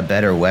had a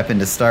better weapon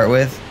to start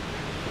with.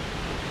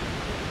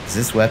 'Cause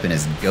this weapon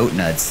is goat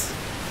nuts.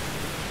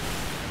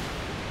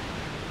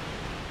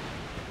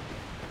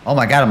 Oh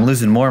my god, I'm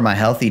losing more of my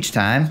health each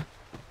time.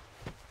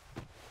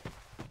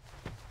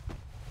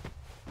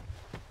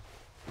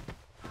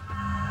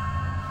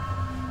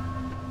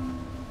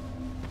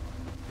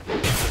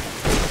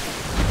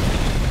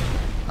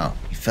 Oh,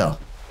 he fell.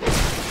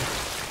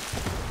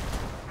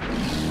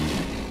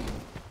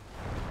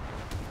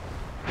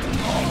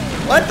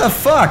 What the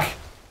fuck?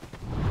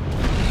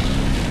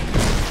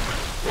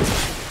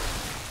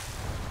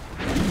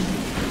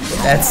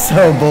 That's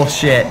so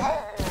bullshit.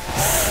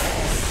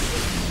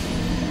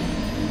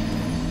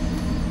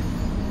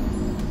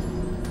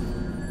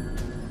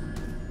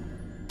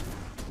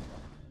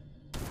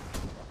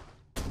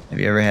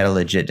 you ever had a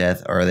legit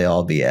death, or are they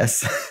all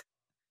BS?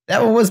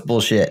 That one was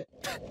bullshit.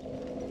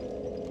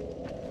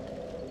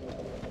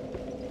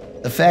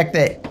 The fact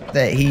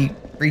that he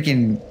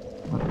freaking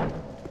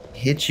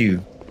hit you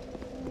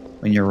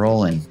when you're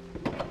rolling,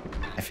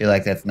 I feel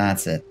like that's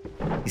nonsense.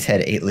 He's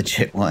had 8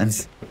 legit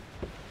ones.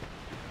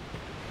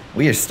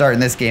 We are starting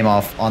this game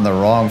off on the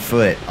wrong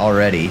foot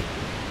already.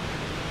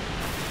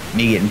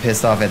 Me getting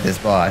pissed off at this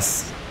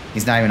boss.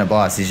 He's not even a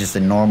boss, he's just a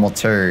normal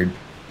turd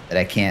that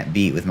I can't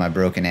beat with my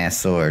broken ass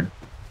sword.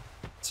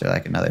 Is there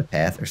like another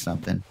path or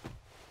something?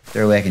 Is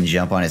there a way I can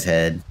jump on his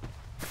head?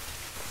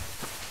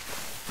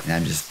 And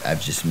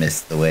I've just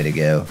missed the way to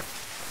go.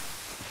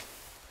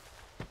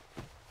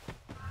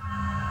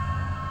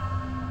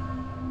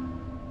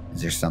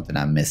 Is there something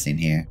I'm missing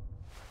here?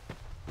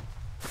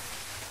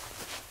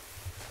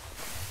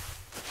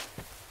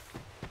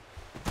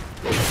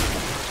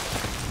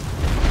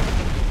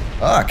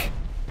 Fuck!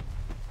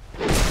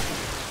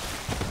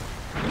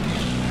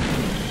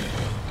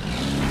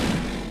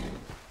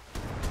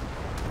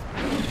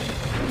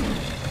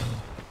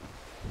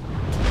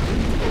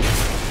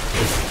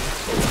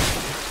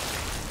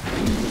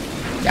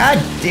 God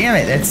damn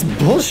it, that's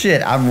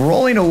bullshit. I'm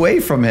rolling away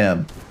from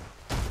him.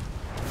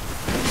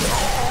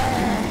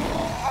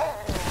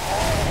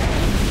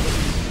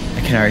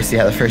 I can already see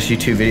how the first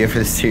YouTube video for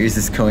the series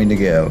is going to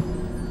go.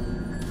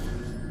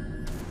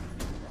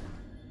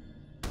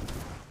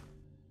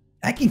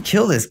 I can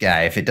kill this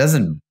guy if it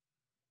doesn't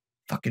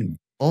fucking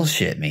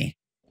bullshit me.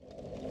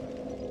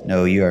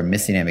 No, you are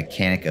missing a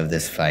mechanic of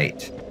this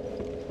fight.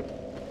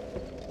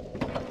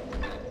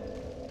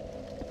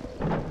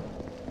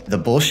 The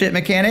bullshit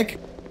mechanic?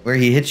 Where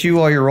he hits you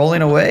while you're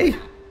rolling away?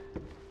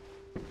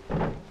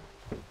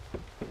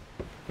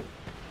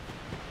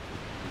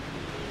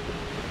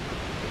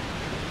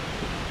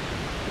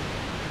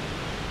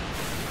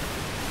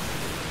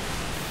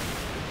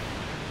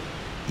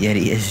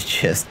 Yeti is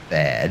just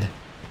bad.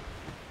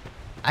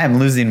 I am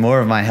losing more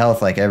of my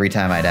health like every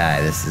time I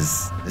die. This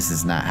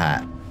is not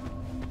hot.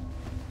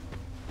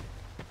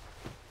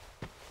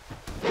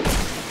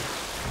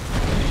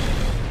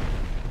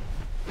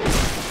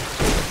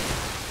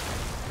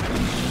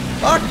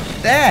 Fuck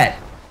that!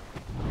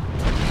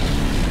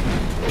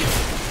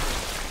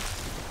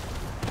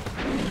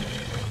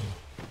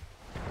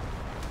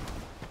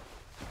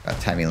 About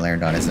time he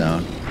learned on his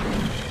own.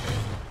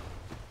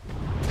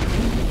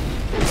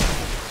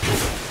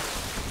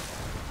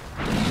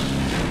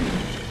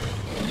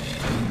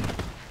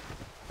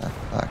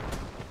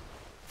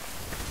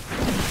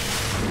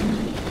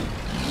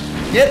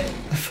 Get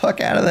the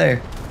fuck out of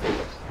there.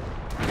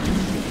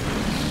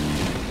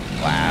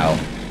 Wow.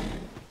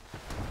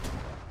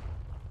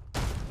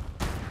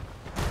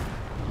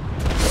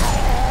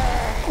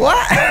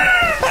 What?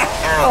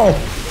 Ow!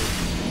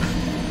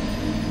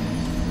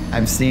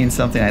 I'm seeing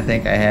something. I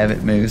think I have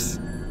it, Moose.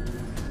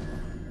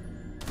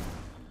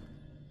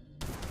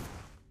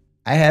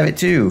 I have it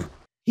too.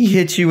 He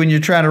hits you when you're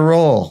trying to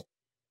roll.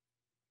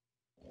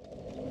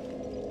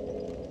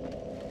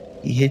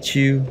 He hits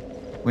you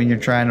when you're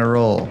trying to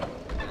roll.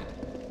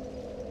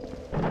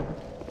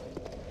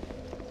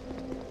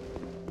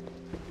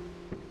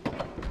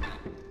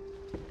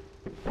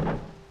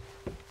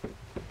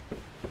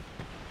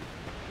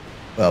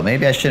 Well,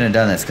 maybe I shouldn't have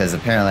done this because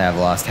apparently I've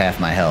lost half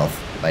my health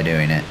by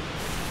doing it.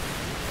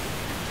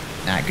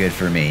 Not good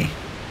for me.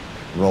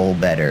 Roll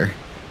better.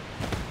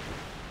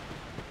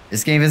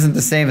 This game isn't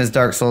the same as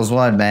Dark Souls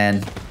 1,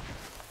 man.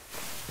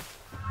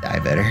 Die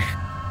better.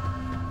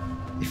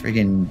 They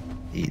freaking...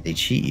 They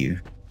cheat you.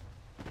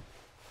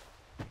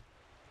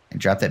 And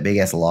drop that big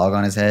ass log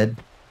on his head.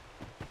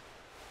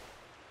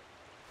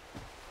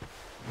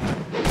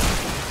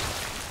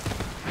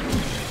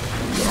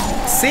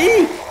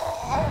 See?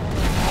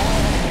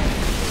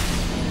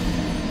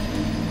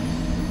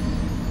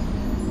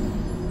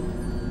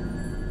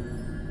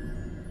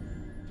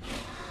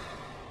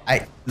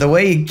 The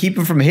way you keep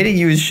him from hitting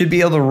you is should be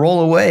able to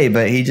roll away,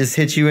 but he just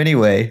hits you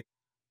anyway.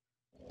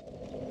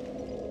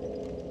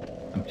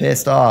 I'm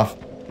pissed off.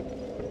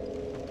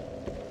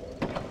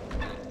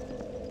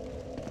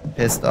 I'm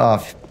pissed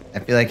off. I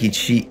feel like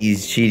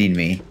he's cheating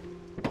me.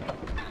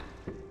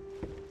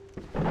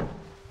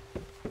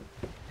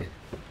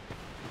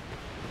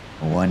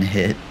 One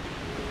hit.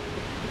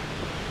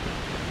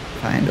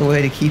 Find a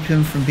way to keep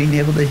him from being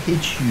able to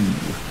hit you.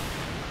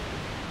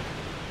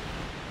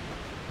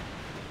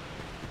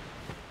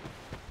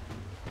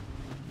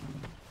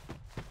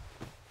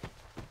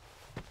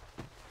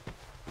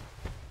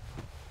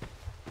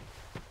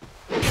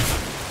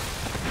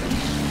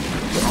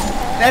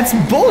 That's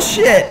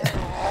bullshit!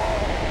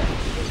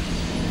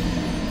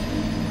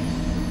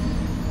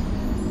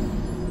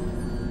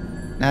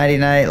 Nighty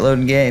night,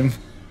 loading game.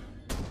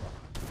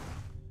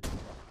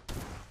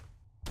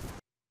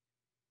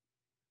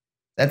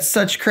 That's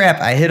such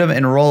crap. I hit him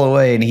and roll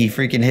away and he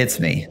freaking hits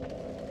me.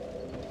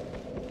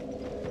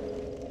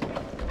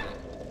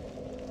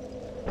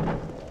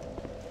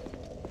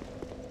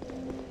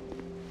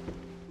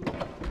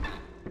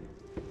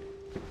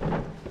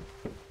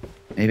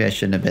 Maybe I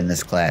shouldn't have been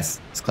this class.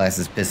 This class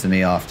is pissing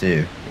me off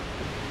too.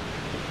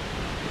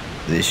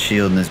 This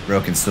shield and this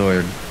broken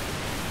sword.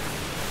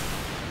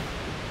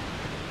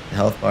 The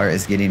health bar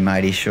is getting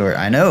mighty short.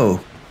 I know.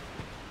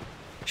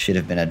 Should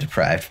have been a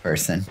deprived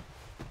person.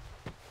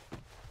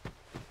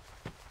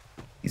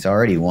 He's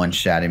already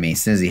one-shotting me.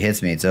 As soon as he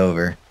hits me, it's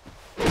over.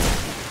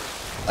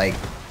 Like,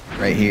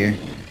 right here.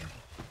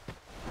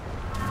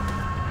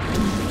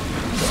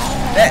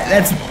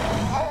 That's...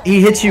 He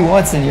hits you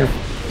once and you're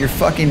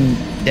fucking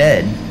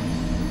dead.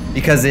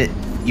 Because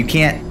you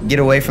can't get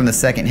away from the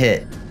second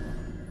hit.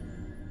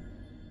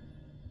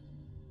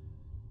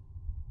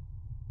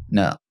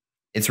 No.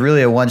 It's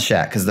really a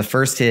one-shot, because the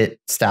first hit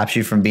stops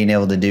you from being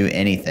able to do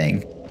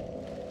anything.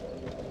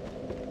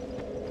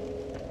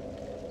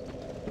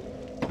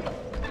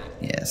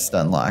 Yeah,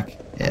 stun lock.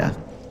 Yeah.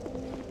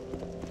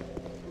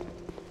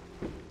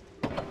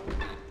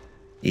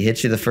 He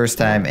hits you the first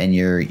time and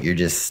you're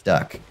just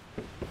stuck.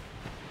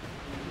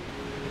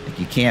 Like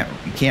you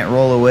can't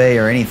roll away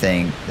or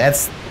anything.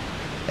 That's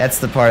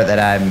the part that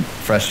I'm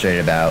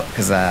frustrated about,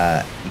 because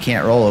you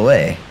can't roll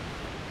away.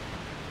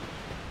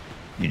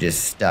 You're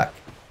just stuck.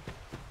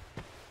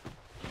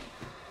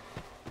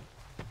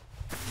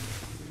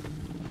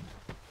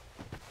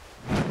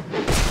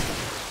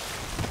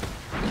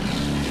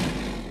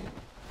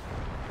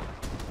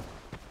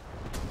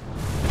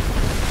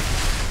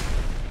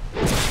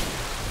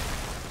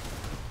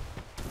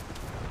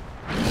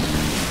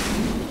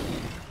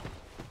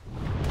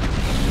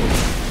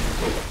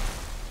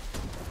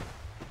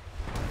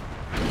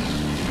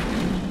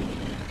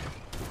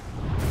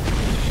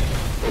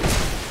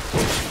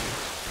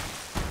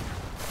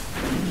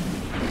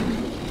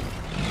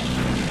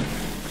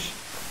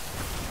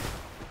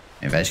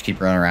 If I just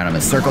keep running around him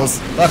in circles.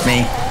 Fuck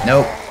me.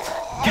 Nope.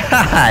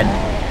 God.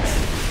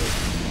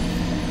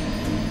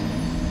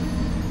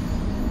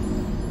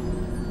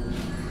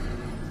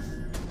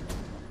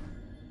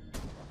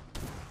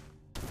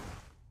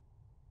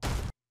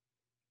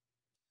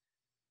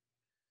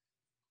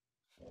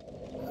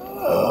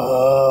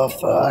 Oh,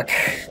 fuck.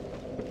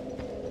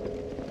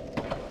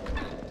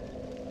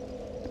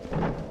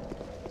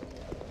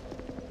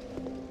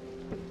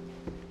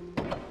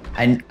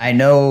 I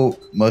know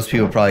most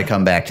people probably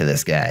come back to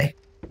this guy,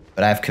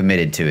 but I've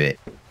committed to it,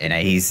 and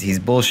he's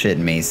bullshitting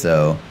me,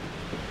 so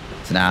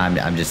now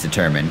I'm just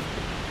determined.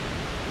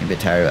 I'm a bit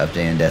tired of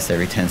updating deaths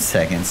every 10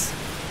 seconds.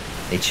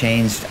 They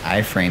changed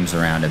iframes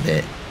around a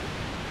bit.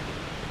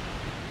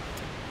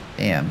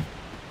 Damn.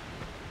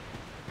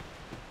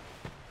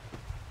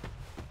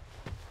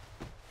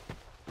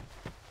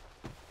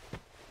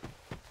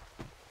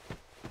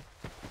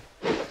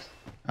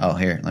 Oh,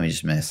 here, let me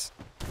just miss.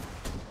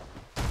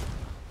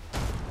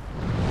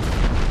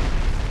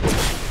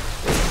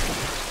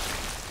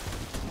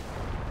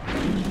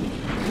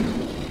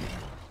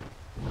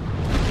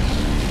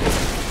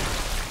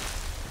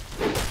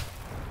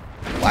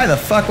 Why the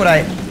fuck would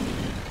I...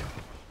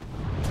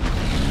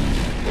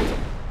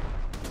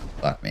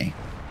 Fuck me.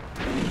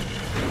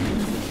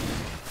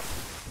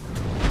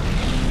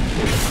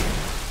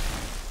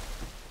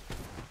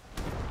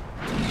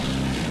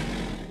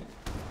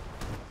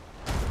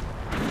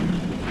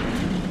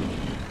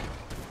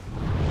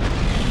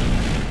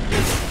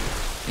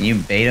 Can you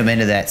bait him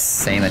into that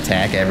same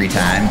attack every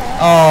time?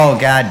 Oh,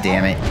 god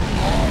damn it.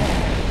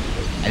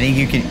 I think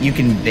you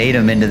can bait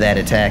him into that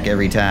attack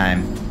every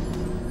time.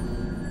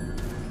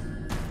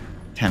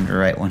 Time to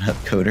write one up,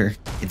 coder.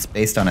 It's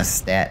based on a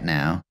stat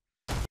now.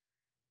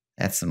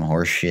 That's some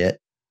horse shit.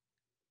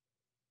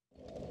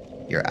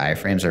 Your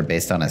iframes are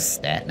based on a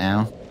stat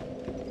now?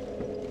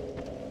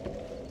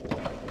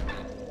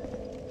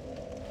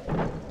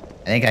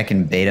 I think I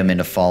can bait him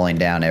into falling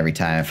down every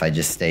time if I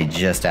just stay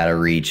just out of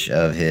reach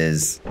of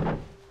his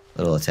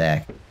little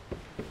attack.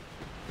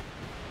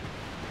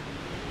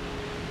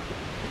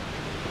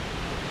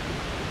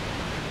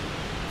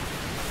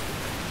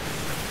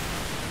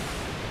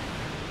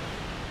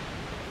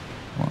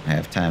 Won't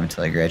have time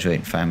until I graduate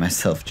and find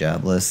myself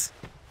jobless.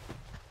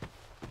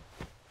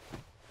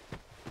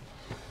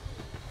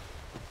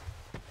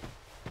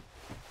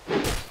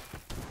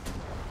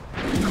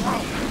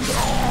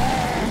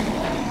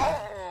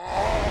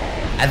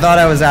 I thought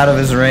I was out of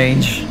his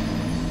range.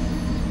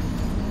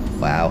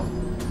 Wow.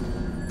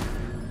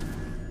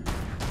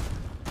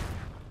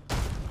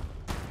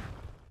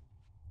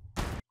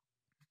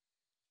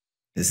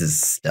 This is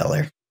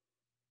stellar.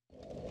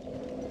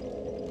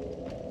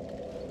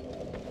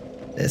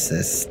 This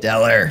is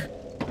stellar.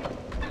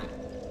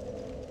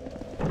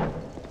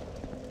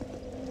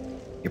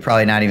 You're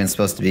probably not even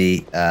supposed to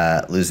be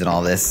losing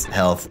all this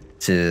health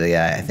to the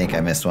guy. I think I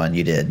missed one.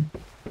 You did.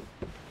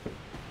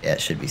 Yeah,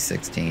 it should be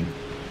 16.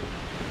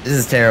 This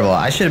is terrible.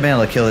 I should have been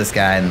able to kill this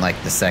guy in like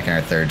the second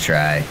or third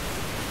try.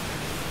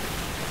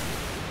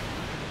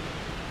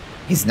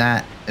 He's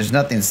not... There's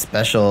nothing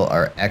special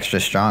or extra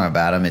strong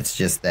about him. It's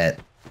just that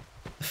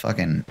the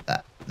fucking...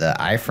 the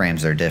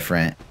iframes are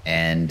different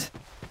and...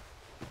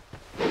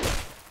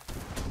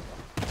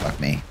 Fuck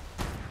me.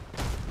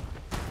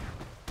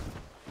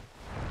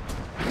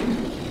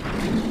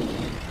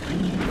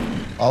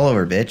 Fall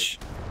over, bitch.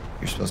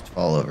 You're supposed to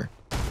fall over.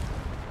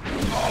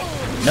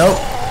 Nope.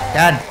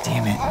 God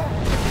damn it.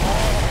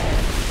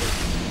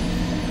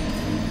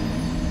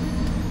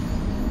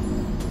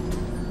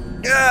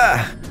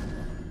 Ugh.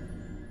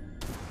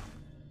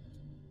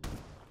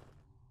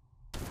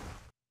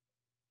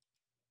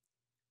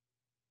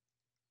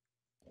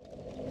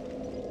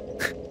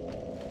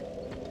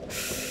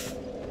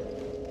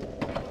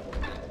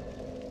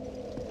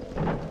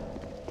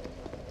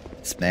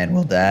 This man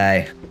will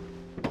die.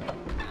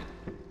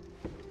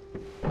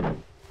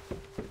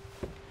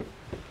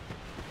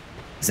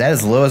 Is that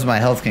as low as my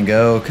health can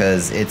go?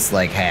 Because it's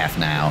like half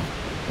now,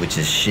 which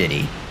is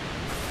shitty.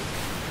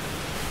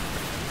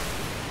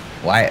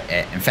 Why?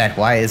 In fact,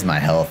 why is my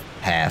health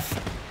half?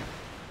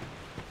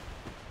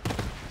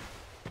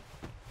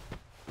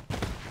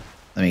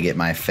 Let me get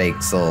my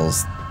fake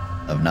souls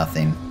of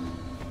nothing.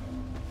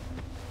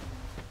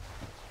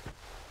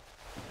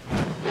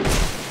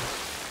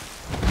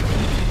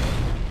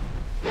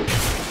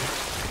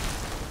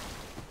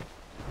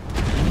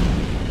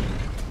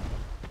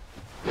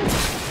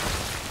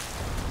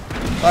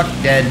 Fuck,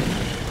 dead.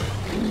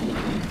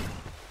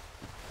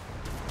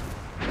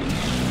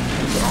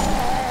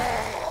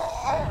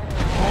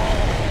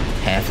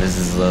 Half is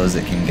as low as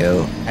it can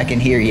go. I can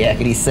hear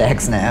yakety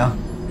sax now.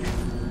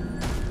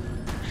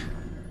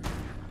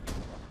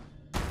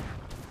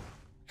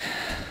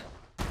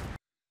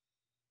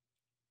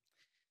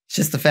 It's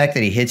just the fact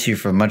that he hits you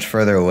from much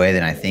further away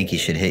than I think he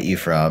should hit you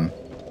from.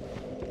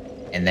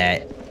 And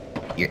that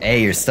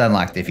you're stun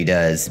locked if he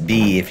does.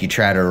 B, if you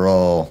try to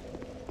roll,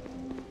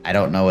 I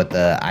don't know what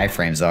the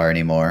iframes are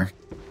anymore.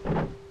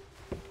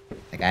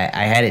 Like,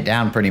 I had it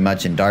down pretty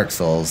much in Dark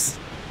Souls.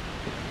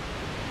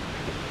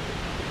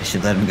 I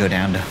should let him go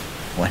down to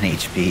 1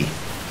 HP.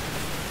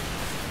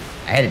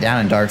 I had it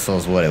down in Dark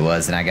Souls what it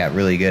was, and I got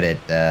really good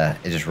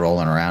at just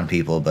rolling around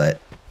people,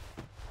 but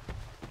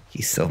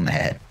he's so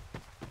mad.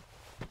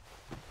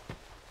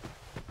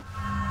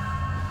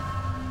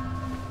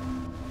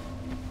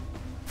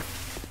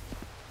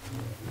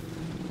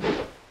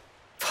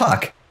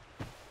 Fuck.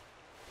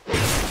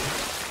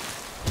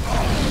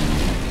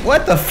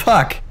 What the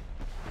fuck?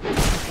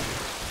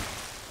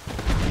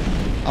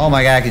 Oh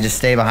my god, I could just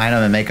stay behind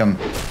him and make him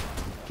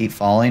keep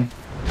falling.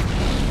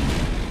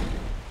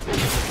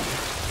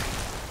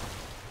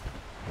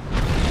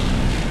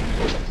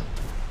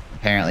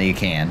 Apparently you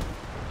can.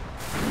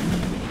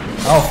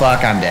 Oh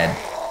fuck, I'm dead.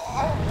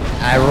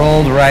 I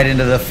rolled right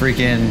into the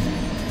freaking...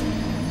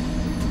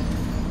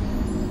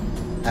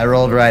 I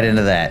rolled right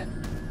into that.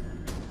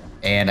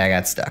 And I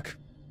got stuck.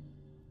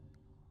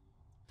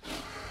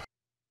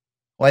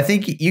 Well, I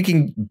think you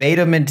can bait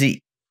him into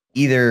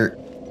either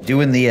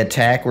doing the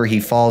attack where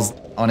he falls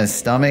on his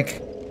stomach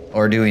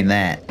or doing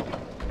that.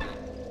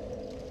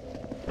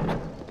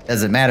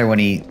 Doesn't matter when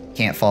he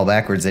can't fall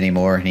backwards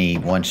anymore and he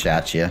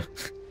one-shots you.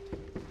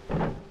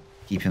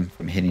 Keep him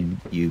from hitting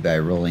you by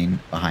rolling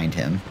behind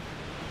him.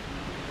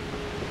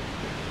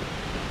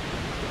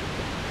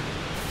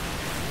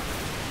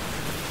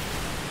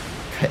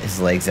 Cut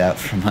his legs out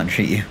from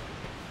under you.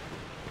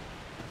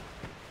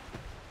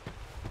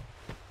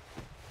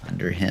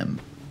 Under him.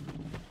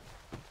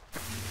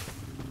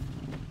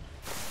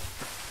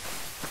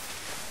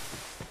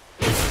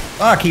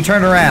 Fuck, he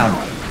turned around.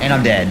 And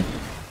I'm dead.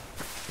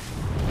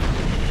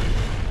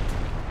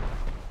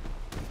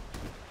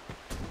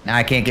 Now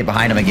I can't get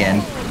behind him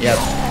again. Yep.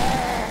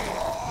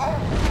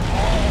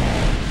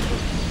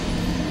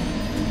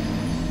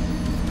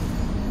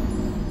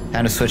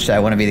 Time to switch to I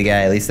want to be the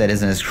guy. At least that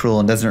isn't as cruel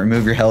and doesn't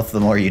remove your health the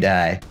more you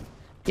die.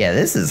 Yeah,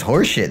 this is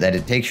horseshit that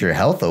it takes your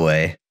health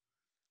away.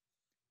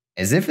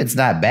 As if it's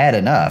not bad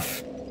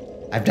enough.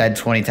 I've died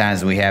 20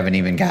 times and we haven't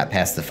even got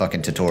past the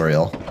fucking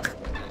tutorial.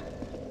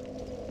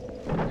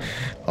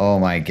 Oh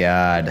my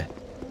god.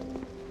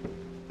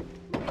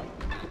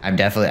 I'm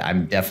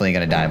definitely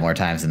gonna die more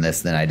times in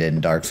this than I did in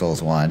Dark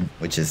Souls 1,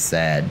 which is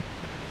sad.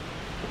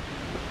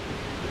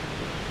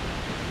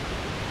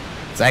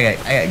 So I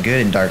got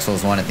good in Dark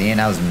Souls 1 at the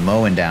end. I was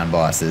mowing down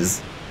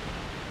bosses.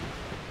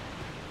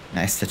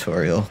 Nice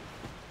tutorial.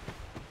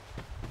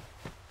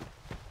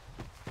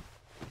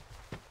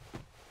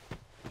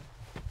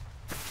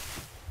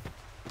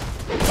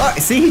 Oh,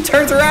 see, he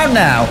turns around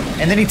now,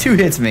 and then he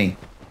two-hits me.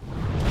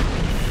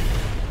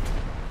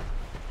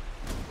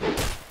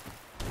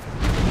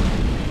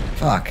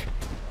 Fuck.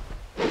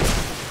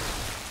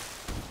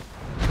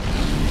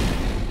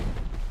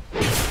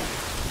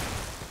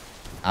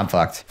 I'm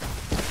fucked.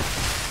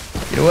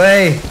 Get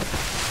away!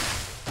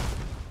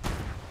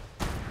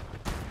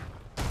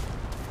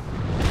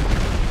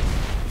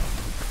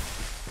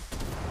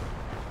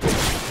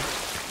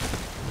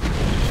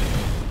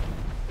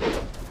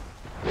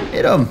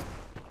 Hit him!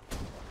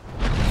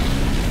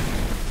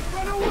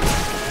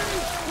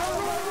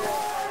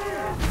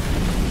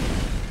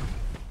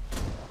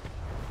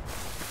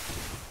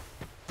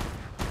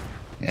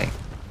 Okay,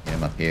 get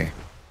him up here.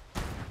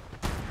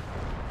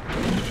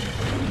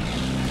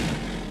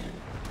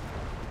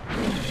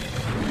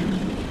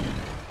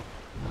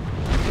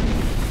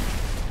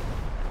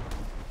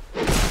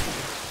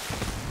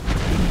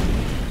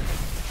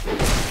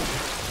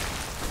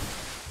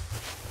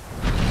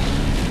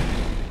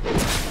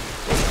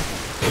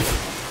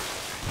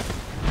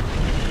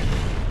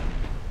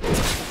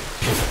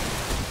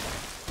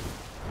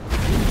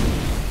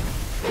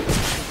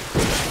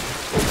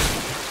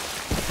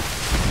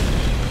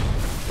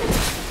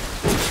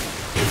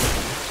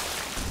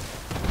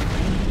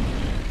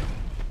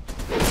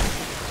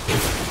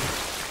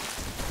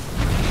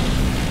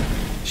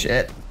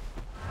 Shit.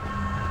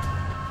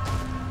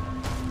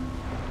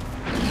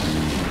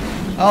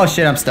 Oh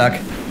shit, I'm stuck.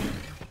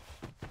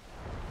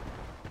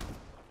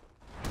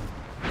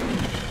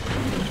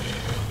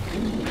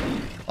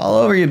 All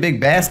over you,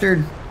 big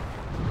bastard.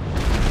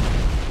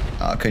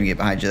 Oh, I couldn't get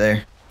behind you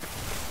there.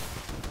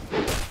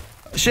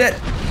 Oh, shit.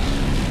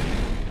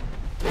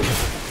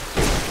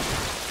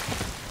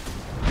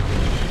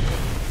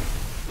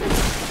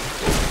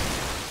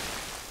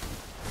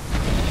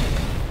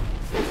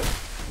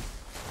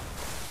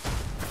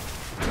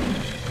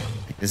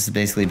 This is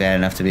basically bad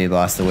enough to be a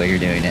boss the way you're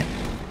doing it.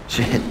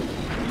 Shit.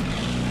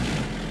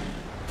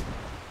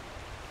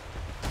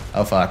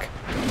 Oh, fuck.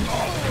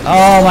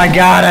 Oh my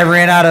god, I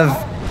ran out of...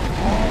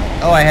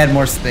 Oh, I had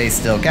more space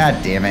still.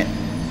 God damn it.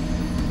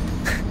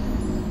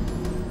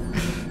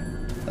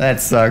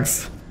 That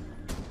sucks.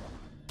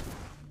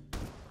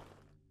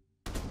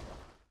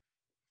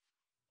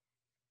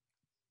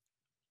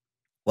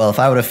 Well, if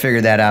I would have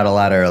figured that out a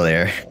lot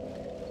earlier.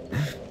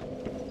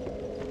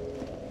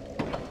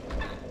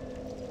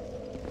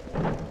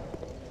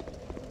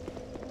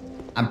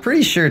 I'm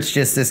pretty sure it's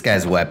just this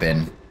guy's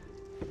weapon.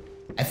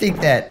 I think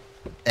that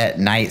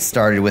knight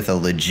started with a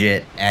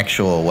legit,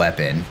 actual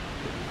weapon.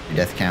 Your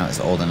death count is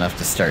old enough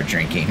to start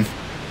drinking.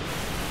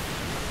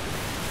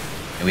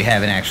 And we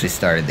haven't actually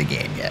started the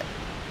game yet.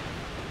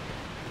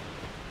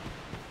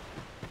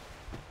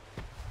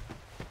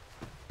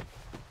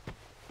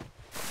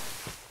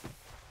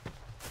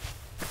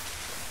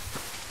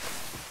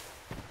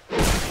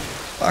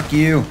 Fuck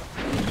you.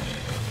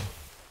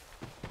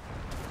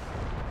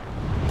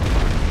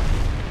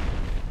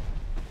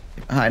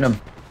 Get behind him.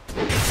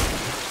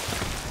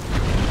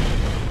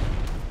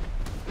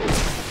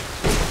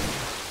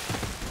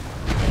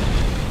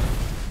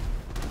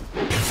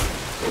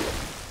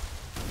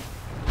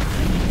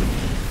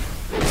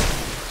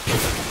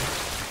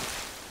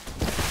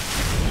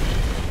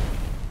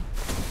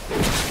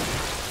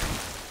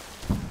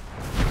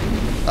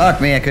 Fuck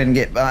me, I couldn't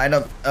get behind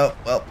him. Oh,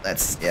 well,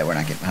 that's... Yeah, we're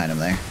not getting behind him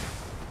there.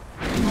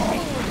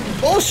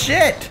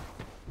 Bullshit!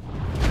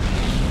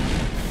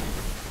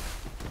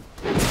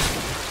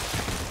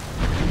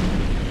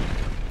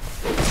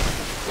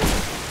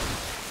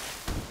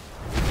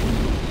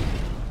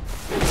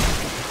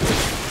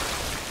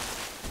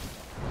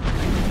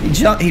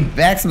 He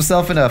backs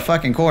himself into a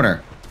fucking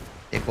corner.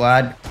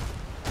 Dickwad.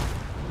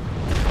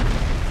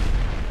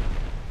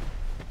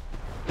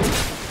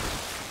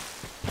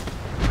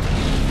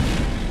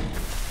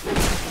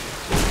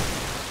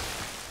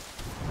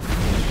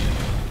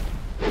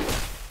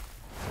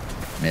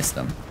 Missed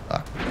him.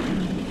 Fuck.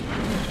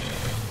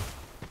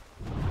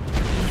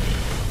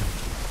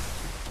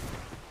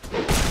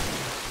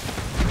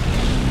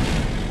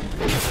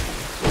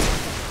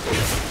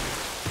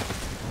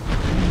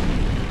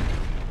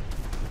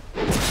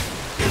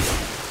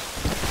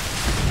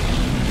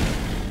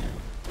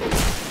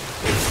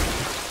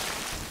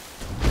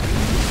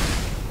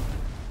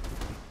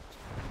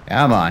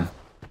 Come on.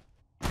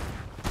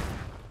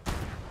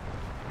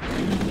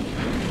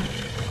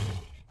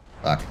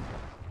 Fuck.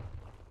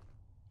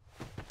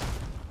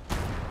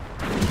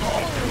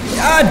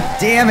 God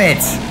damn it!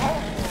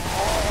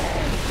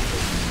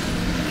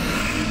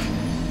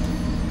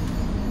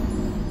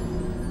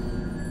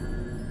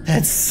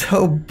 That's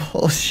so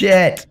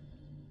bullshit.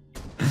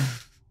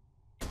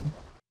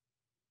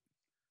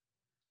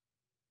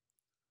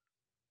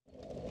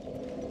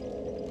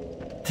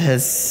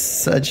 That's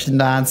such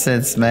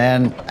nonsense,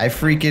 man. I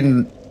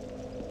freaking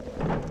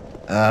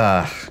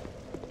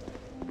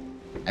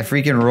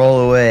roll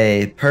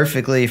away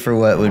perfectly for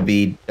what would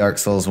be Dark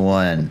Souls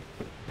 1.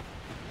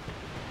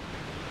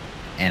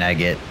 And I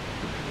get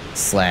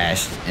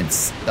slashed and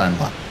stun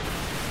locked.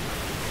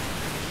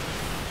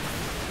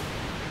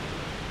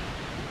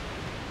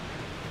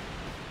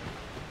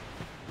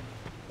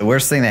 The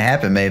worst thing that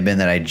happened may have been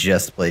that I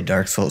just played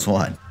Dark Souls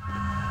 1.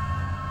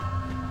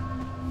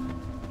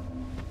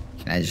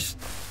 Can I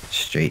just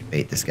straight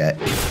bait this guy?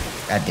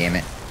 God damn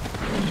it.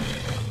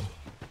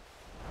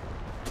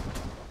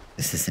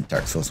 This isn't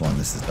Dark Souls 1,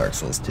 this is Dark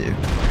Souls 2.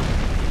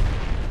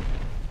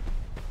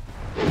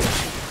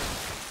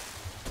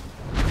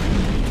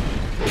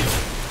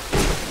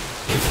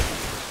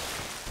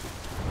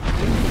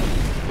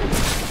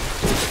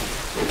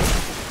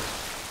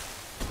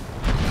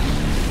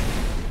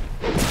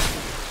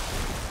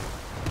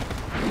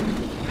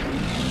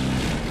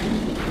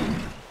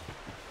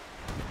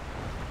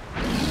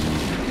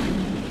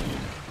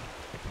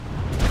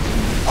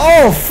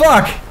 Oh,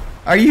 fuck!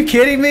 Are you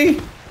kidding me?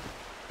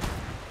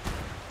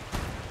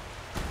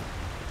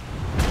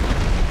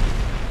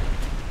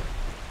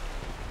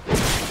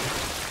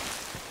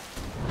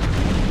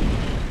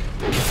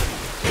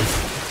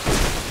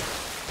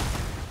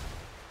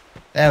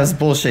 That was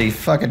bullshit. He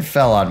fucking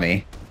fell on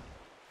me.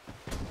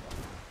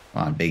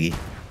 Come on, Biggie.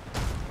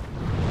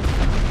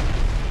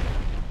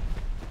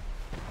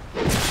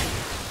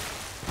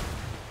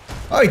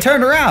 Oh, he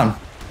turned around.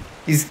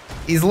 He's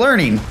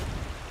learning.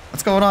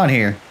 What's going on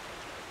here?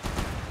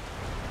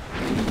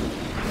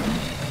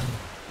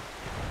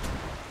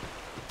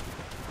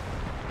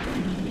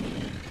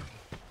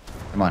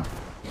 Come on.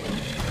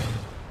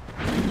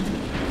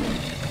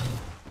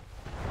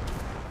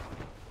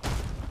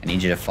 I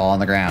need you to fall on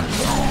the ground.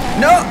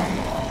 No!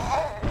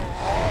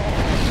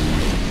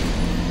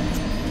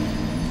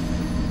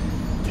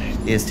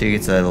 DS2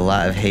 gets a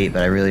lot of hate,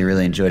 but I really,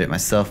 really enjoyed it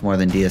myself more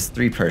than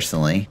DS3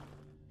 personally.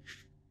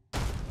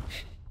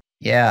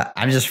 Yeah,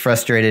 I'm just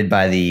frustrated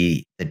by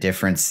the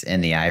difference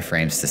in the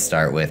iframes to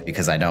start with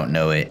because I don't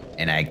know it,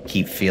 and I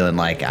keep feeling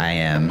like I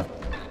am.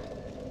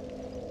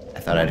 I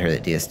thought I'd heard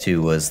that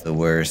DS2 was the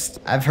worst.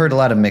 I've heard a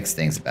lot of mixed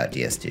things about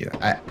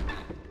DS2.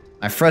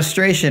 My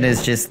frustration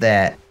is just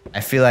that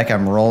I feel like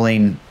I'm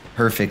rolling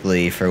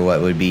perfectly for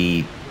what would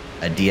be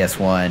a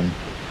DS1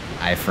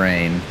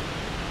 iframe,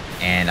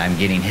 and I'm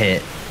getting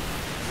hit.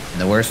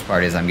 And the worst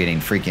part is I'm getting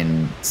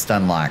freaking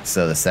stun locked,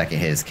 so the second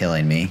hit is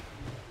killing me.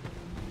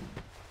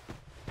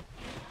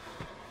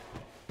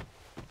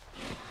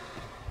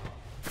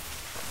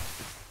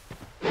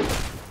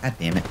 God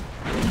damn it.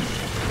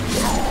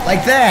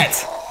 Like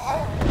that!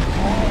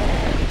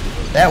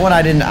 That one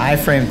I didn't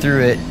iframe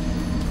through it,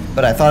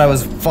 but I thought I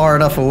was far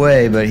enough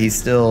away, but he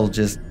still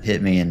just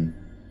hit me and...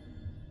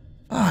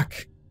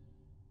 Fuck.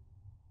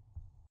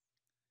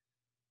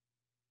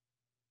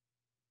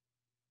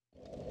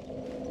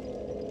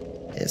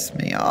 Piss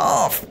me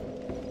off.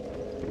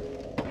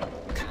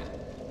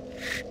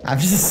 I'm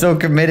just so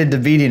committed to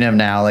beating him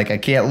now, like I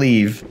can't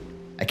leave.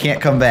 I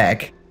can't come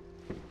back.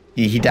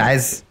 He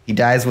dies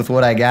with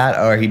what I got,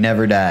 or he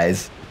never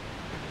dies.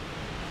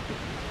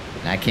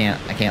 And I can't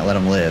let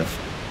him live.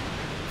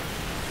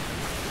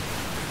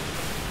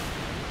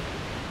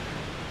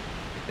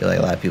 I feel like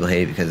a lot of people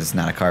hate it because it's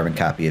not a carbon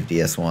copy of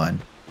DS1.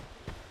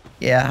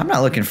 Yeah, I'm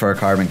not looking for a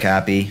carbon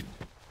copy.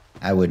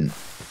 I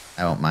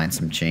don't mind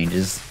some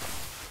changes.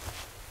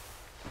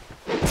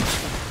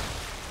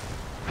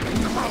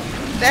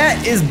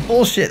 That is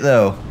bullshit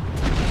though.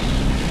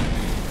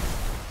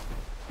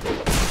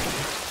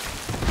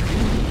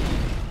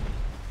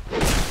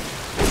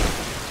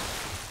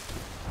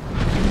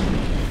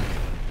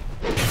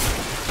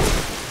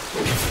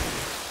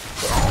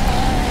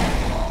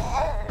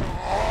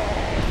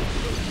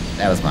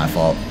 That was my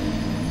fault.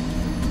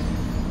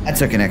 I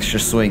took an extra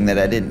swing that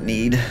I didn't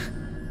need.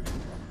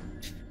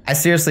 I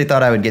seriously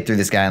thought I would get through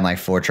this guy in like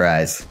 4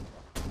 tries.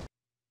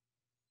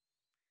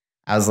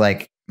 I was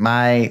like,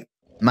 my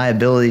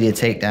ability to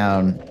take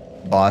down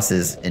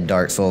bosses in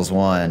Dark Souls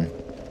 1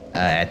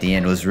 at the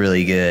end was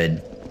really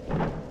good.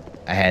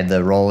 I had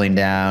the rolling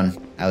down.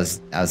 I was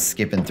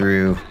skipping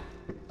through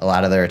a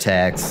lot of their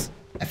attacks.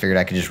 I figured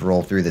I could just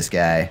roll through this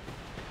guy,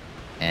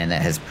 and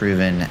that has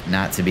proven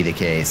not to be the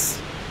case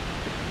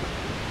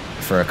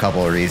for a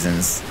couple of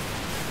reasons.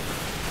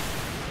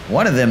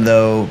 One of them,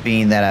 though,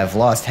 being that I've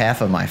lost half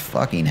of my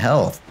fucking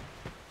health.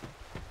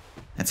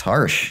 That's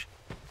harsh.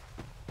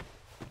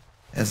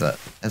 That's a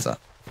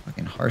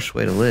fucking harsh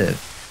way to live.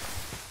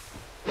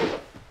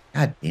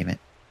 God damn it.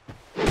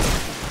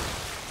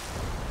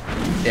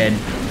 Dead.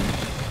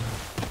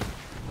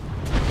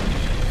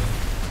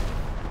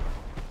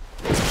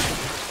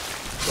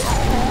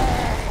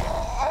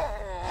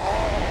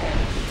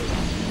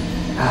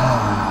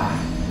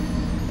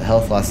 The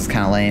health loss is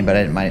kind of lame, but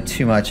I didn't mind it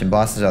too much, and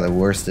bosses are the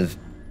worst of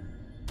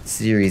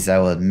series, I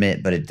will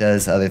admit, but it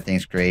does other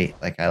things great.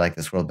 Like, I like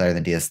this world better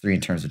than DS3 in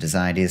terms of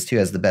design. DS2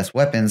 has the best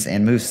weapons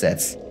and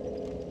movesets.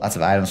 Lots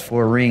of items,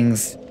 4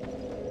 rings,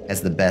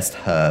 has the best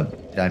hub.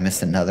 Did I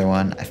miss another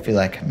one? I feel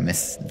like I'm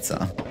missing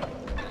some.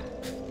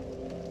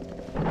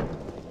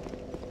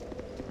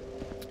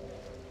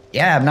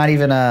 Yeah, I'm not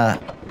even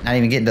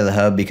getting to the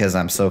hub because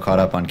I'm so caught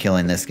up on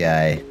killing this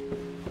guy.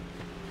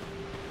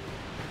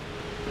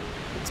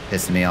 It's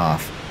pissing me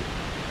off.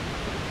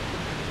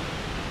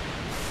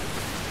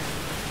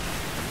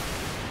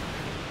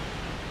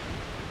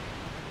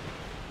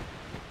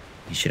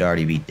 He should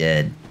already be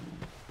dead.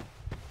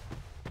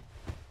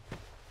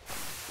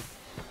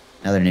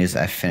 Another news,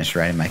 I finished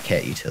writing my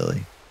cat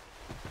utility.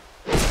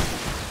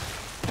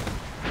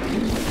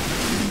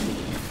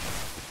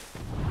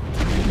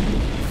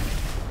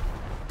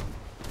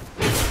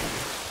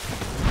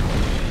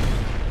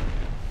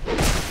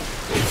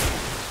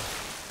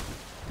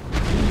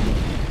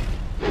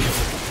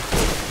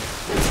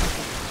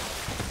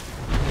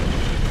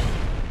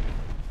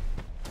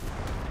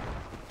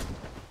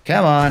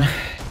 Come on.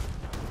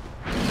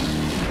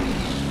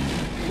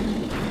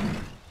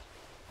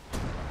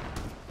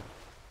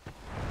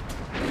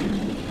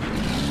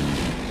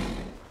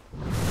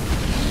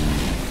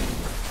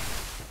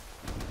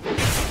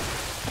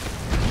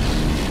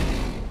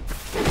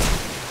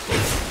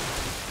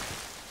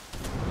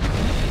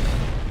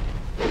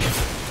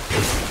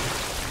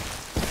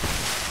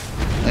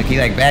 Like, he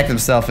like backed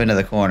himself into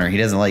the corner. He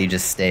doesn't let you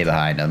just stay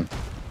behind him.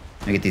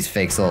 Look at these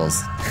fake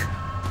souls.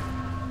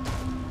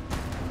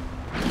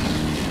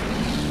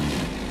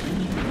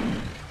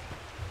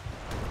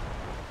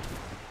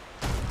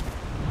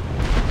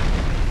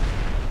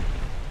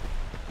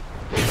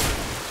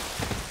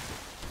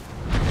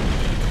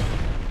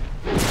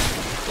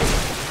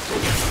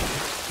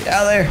 Get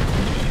out of there.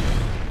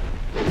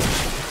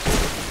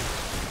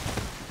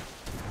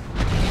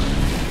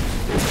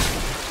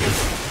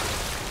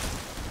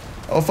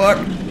 Oh, fuck.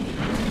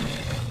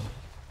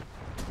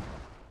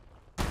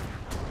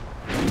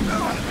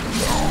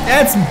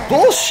 That's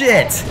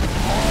bullshit.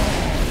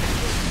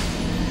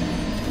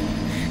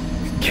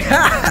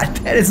 God,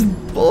 that is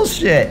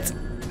bullshit.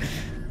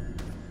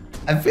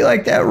 I feel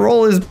like that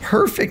roll is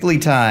perfectly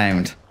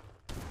timed.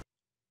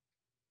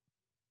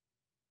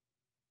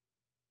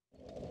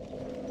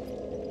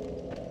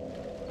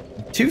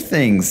 Two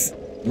things.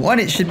 One,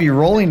 it should be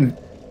rolling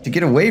to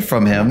get away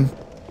from him,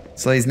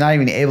 so he's not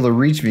even able to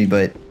reach me,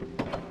 but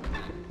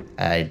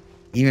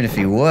even if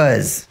he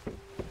was,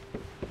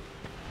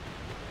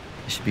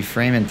 I should be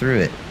framing through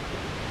it.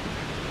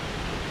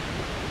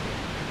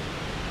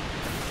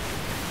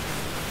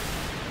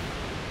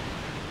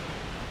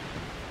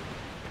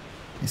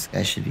 This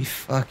guy should be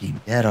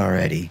fucking dead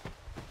already.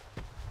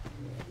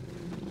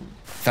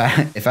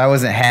 If I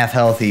wasn't half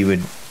health, he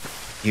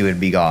would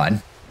be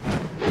gone.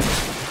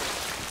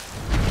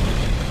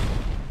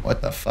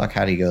 What the fuck?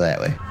 How do you go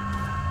that way?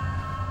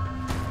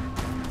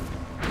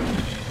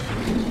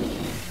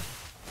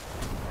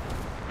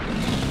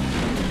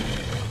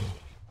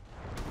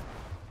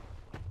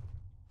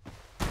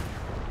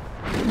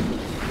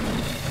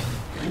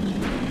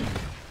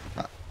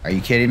 Are you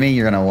kidding me?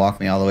 You're gonna walk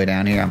me all the way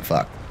down here? I'm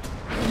fucked.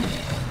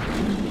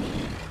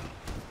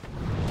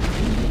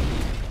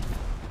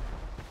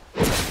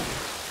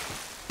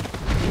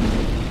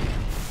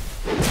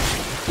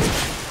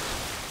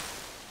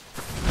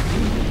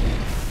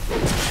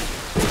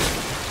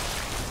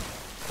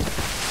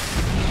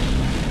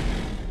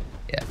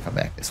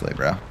 This way,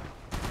 bro.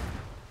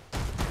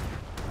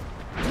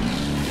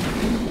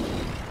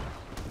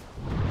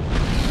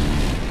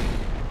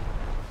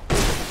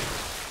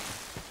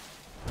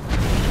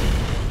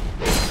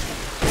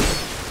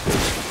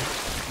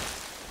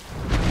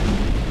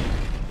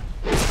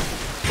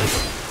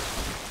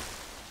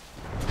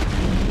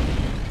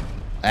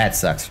 That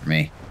sucks for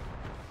me.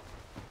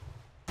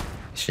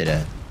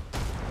 Shoulda.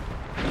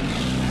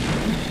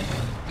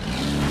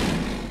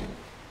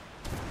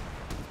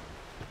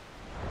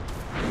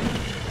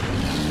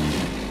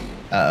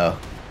 Uh-oh.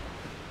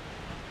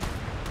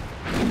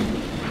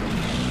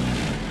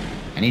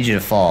 I need you to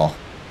fall.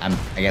 I'm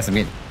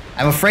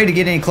afraid to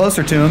get any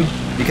closer to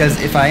him,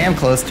 because if I am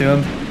close to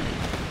him,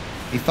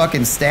 he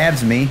fucking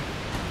stabs me.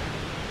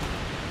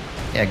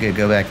 Yeah, good,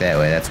 go back that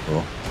way, that's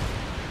cool.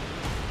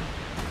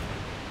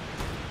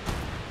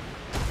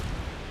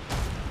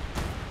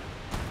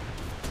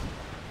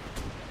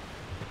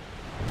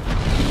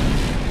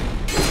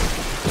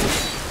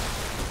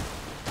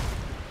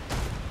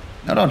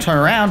 No, don't turn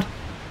around.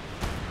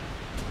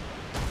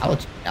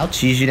 I'll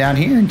cheese you down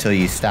here until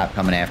you stop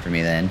coming after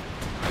me then.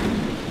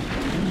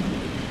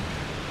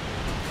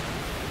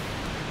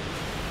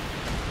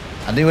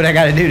 I'll do what I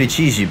gotta do to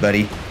cheese you,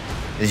 buddy.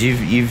 Because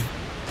you've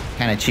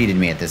kind of cheated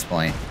me at this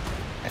point.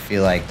 I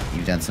feel like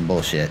you've done some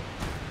bullshit.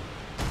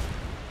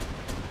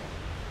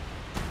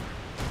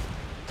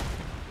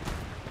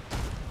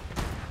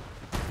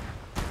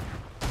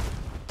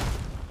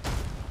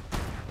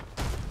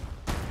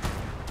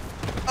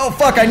 Oh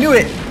fuck, I knew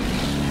it!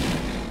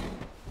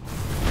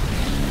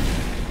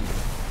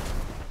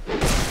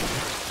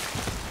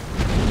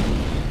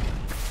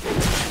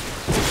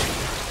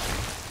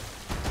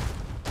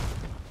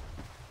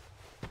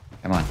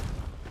 Come on.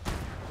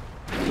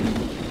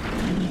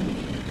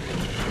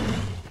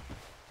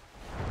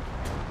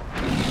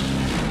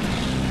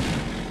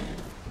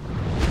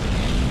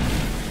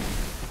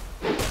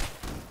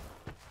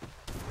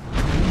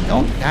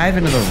 Don't dive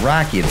into the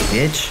rock, you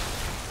bitch.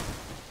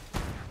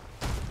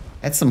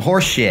 That's some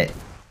horse shit.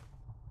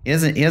 He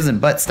doesn't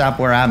butt stop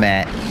where I'm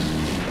at.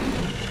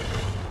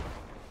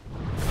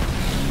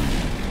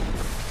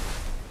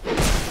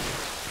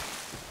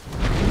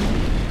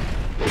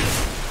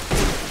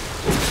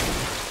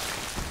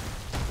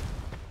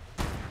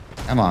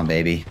 Come on,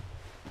 baby.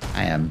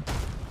 I am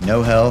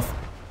no health.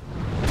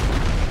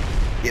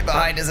 Get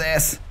behind his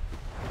ass.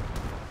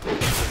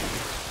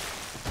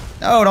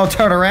 No, don't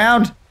turn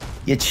around.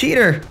 You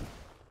cheater.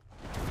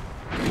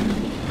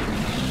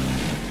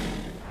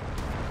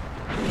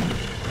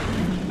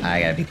 I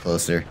gotta be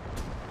closer.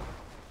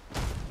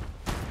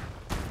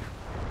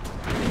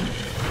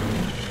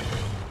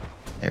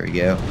 There we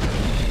go.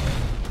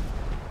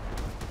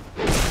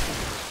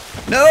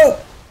 No!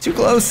 Too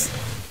close.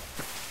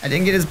 I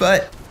didn't get his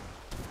butt.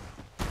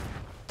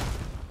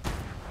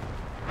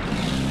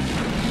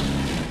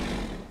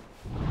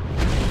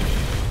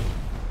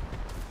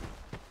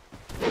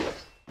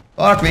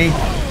 Fuck me.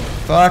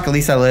 Fuck, at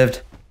least I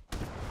lived.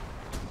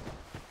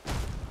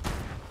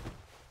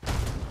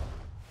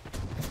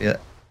 I feel it.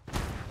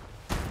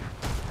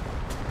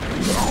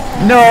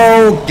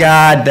 No,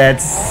 God,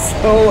 that's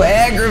so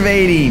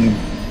aggravating.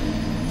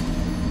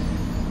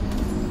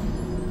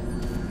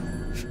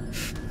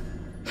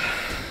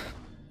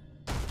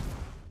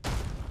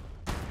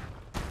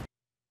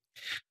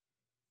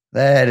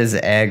 That is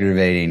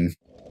aggravating.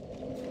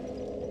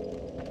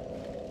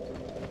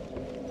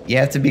 You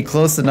have to be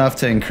close enough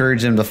to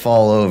encourage him to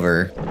fall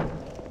over,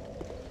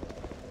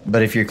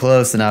 But if you're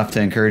close enough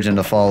to encourage him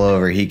to fall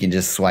over, he can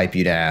just swipe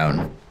you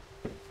down.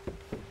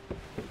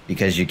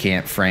 Because you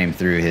can't frame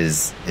through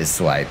his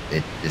swipe.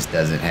 It just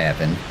doesn't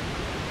happen.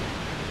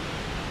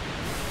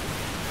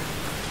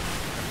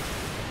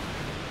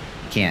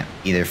 You can't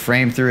either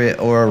frame through it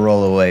or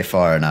roll away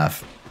far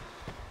enough.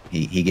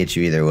 He gets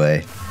you either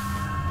way.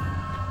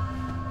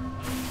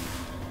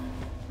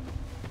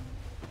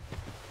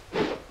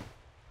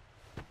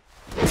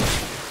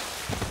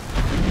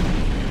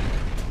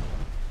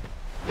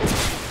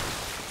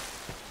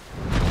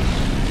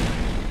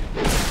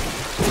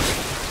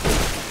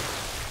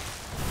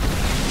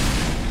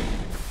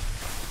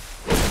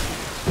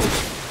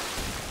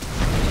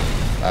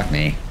 Fuck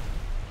me.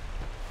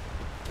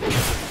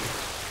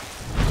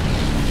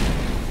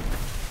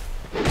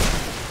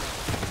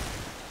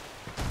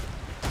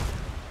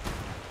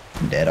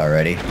 I'm dead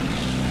already.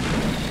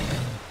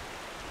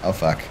 Oh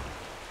fuck.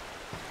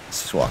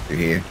 Let's just walk through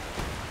here.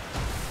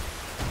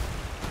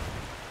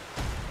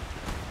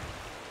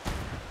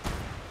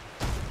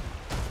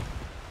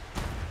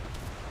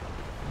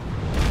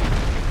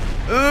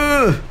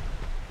 Ugh!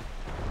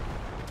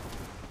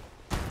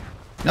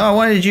 No, I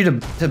wanted you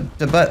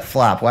to butt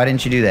flop. Why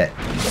didn't you do that?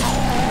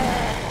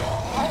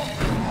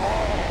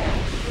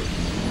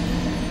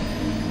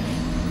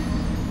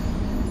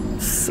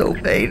 So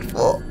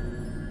painful.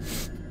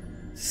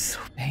 So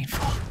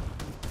painful.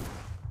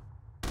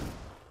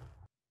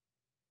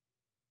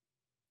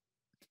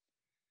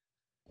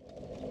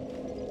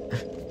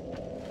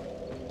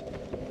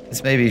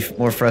 This may be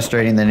more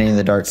frustrating than any of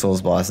the Dark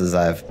Souls bosses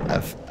I've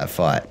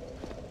fought.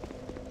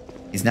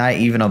 He's not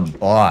even a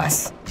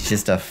boss. He's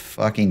just a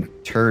fucking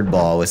turd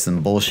ball with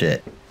some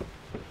bullshit.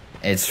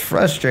 It's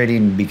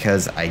frustrating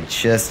because I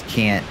just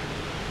can't...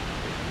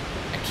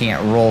 I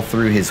can't roll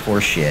through his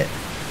horse shit.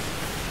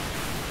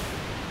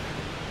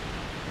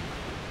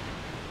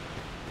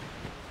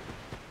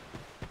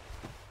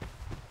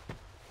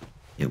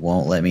 It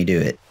won't let me do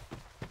it.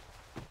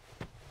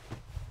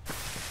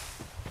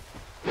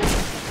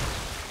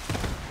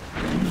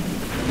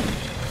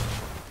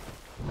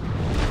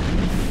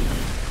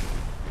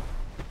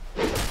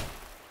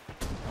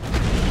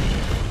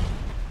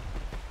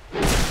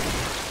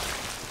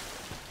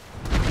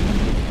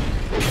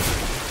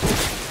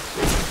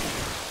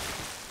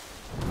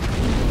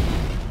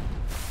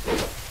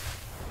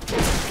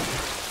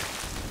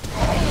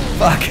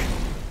 Fuck.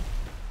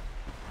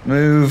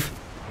 Move.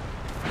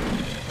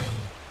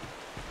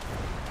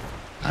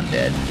 I'm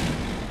dead.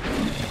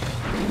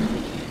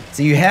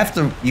 So you have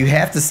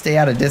to stay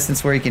out of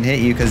distance where he can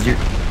hit you because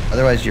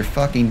otherwise you're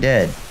fucking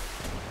dead.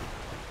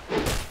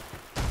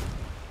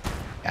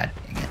 God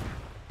dang it.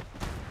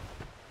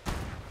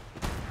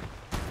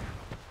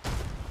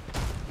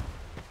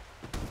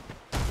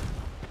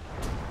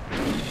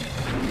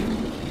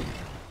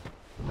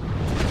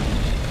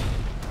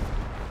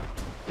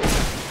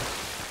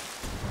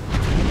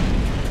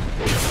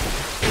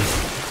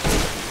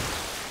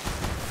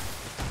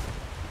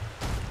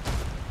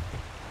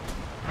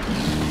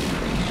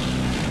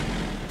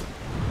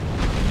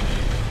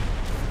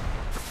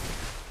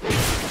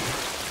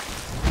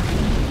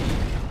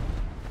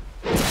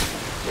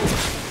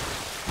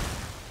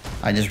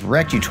 I just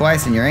wrecked you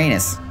twice in your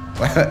anus.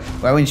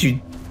 Why wouldn't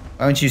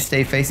you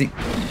stay facing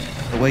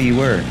the way you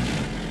were?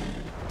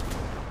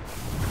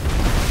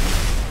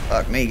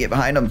 Fuck me, get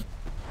behind him.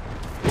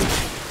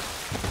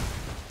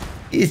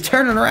 He's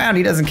turning around,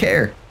 he doesn't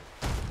care.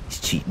 He's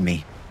cheating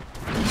me.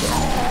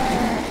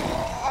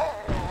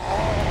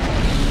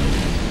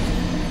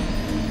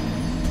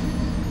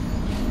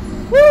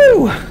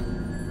 Woo!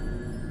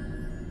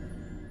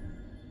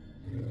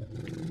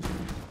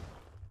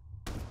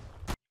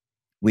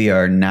 We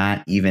are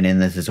not even in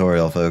the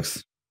tutorial,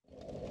 folks.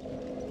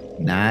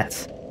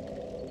 Not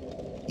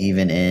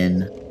even in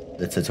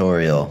the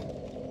tutorial.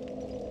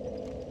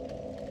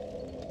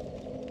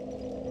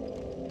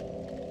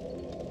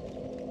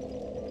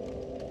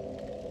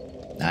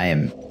 I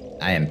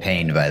am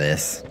pained by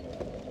this.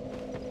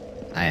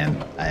 I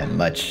am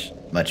much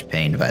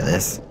pained by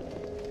this.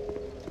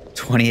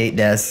 28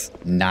 deaths,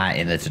 not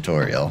in the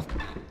tutorial.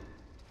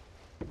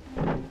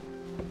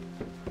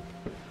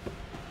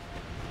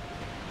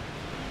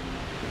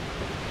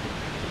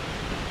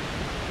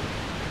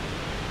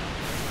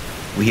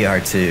 We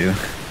are too.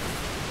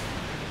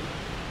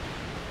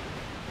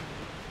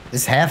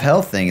 This half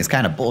health thing is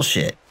kind of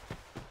bullshit.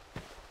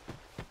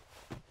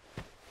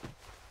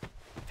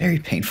 Very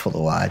painful to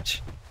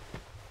watch.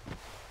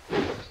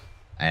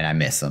 And I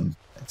miss him.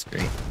 That's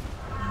great.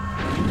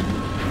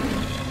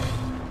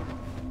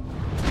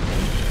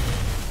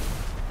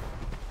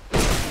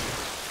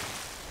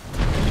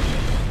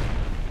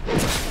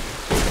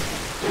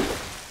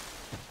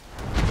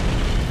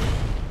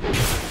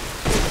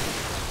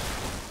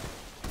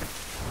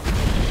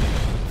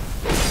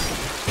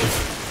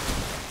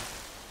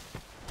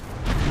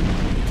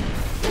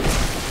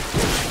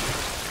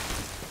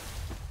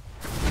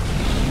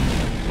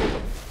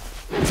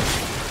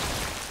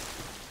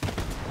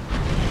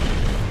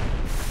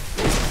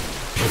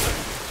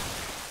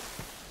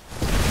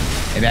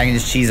 Maybe I can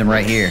just cheese him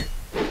right here.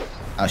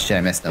 Oh shit,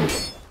 I missed him.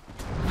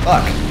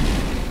 Fuck.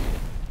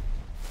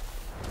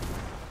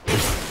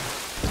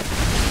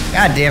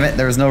 God damn it,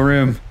 there was no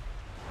room.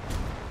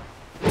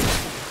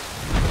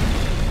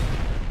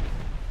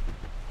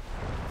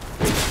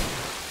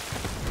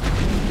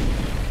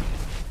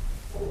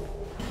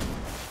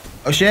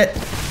 Oh shit,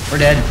 we're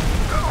dead.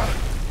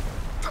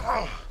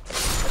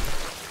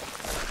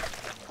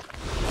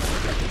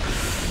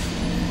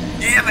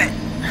 Damn it.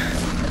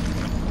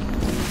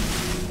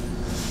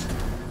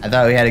 I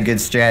thought we had a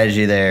good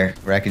strategy there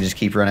where I could just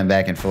keep running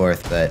back and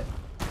forth, but...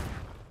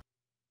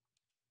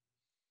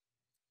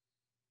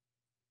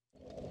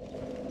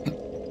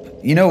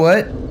 You know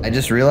what? I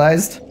just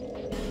realized.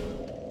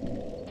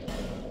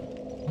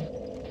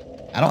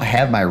 I don't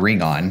have my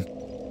ring on.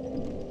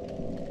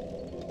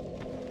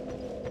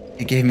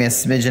 It gave me a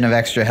smidgen of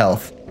extra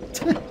health.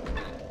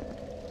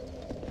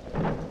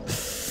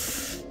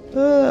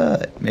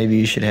 Maybe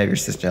you should have your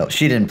sister help.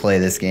 She didn't play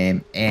this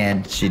game,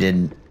 and she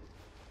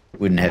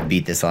wouldn't have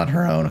beat this on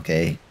her own,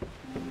 okay?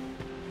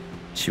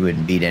 She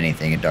wouldn't beat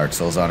anything in Dark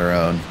Souls on her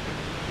own.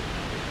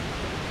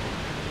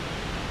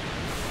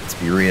 Let's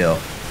be real.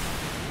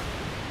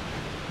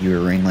 You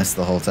were ringless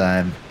the whole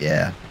time?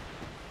 Yeah.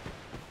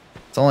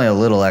 It's only a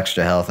little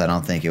extra health. I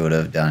don't think it would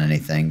have done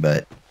anything,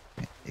 but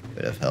it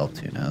could have helped.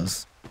 Who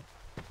knows?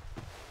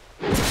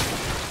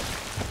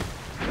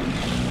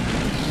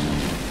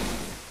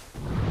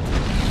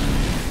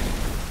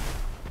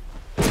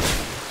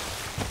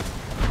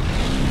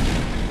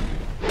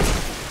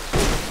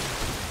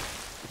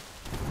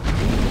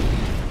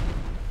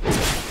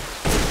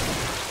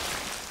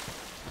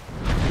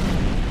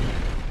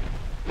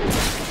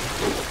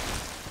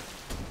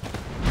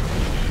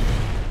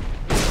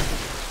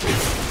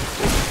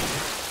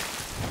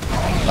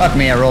 Fuck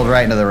me, I rolled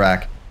right into the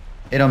rock.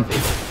 Hit him.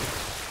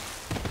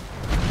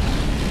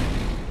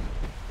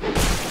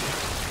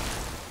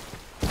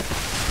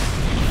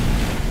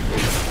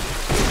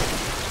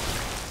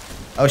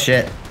 Oh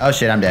shit. Oh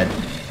shit, I'm dead.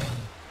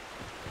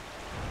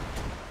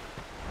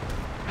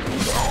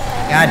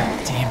 God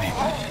damn it.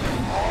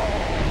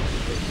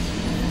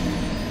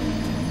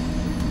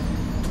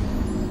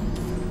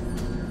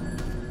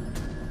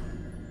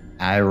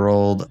 I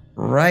rolled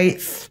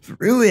right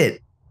through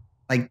it.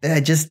 Like, I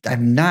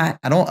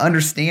don't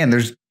understand.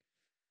 There's,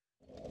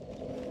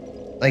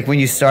 like, when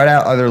you start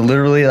out, are there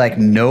literally, like,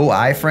 no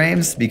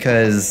iframes?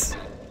 Because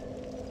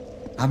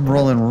I'm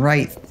rolling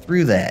right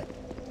through that.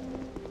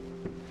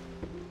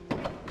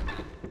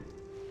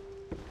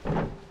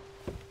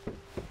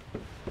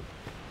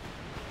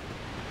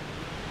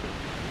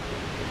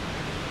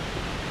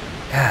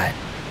 God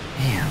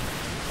damn.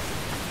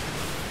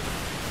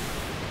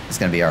 It's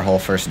gonna be our whole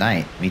first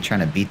night. Me trying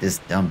to beat this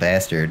dumb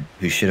bastard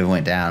who should have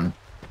went down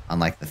on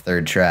like the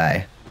third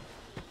try.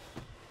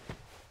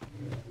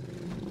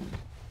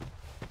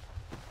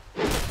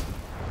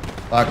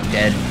 Fuck,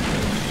 dead.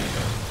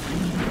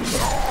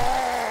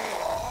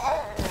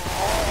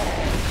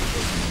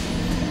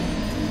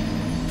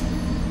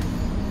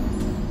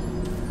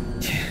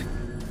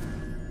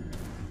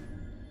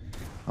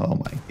 Oh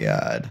my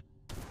god.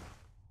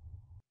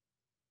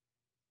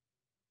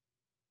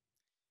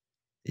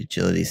 The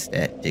agility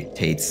stat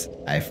dictates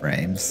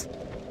iframes.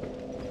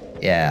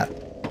 Yeah.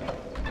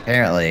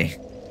 Apparently,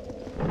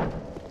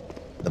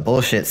 the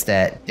bullshit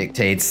stat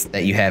dictates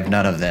that you have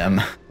none of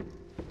them.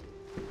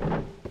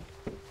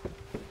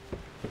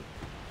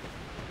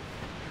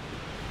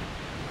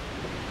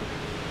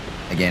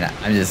 Again,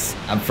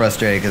 I'm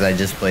frustrated because I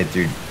just played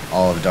through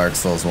all of Dark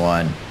Souls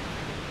 1.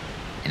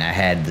 And I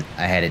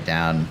had it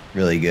down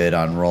really good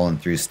on rolling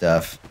through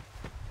stuff.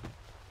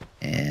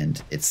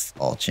 And it's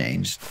all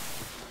changed.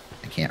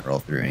 I can't roll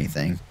through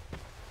anything.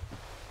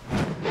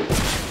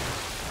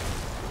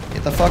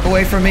 Get the fuck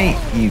away from me!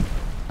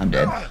 I'm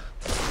dead.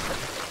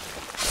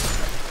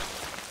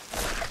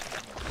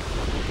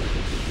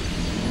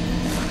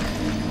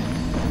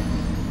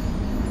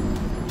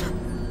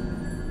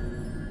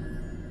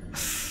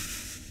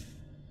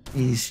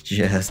 He's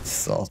just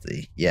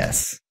salty.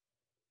 Yes.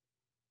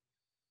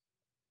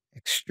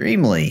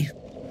 Extremely.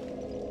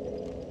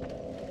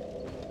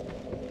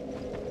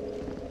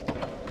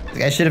 The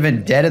guy should have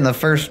been dead in the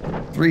first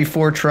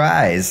 3-4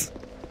 tries.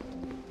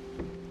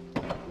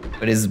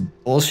 But his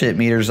bullshit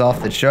meter's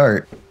off the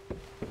chart.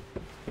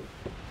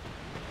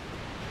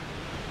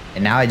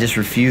 And now I just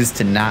refuse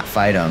to not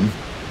fight him.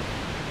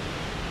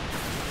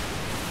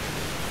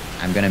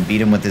 I'm gonna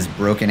beat him with this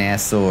broken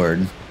ass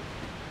sword.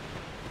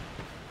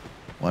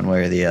 One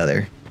way or the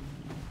other.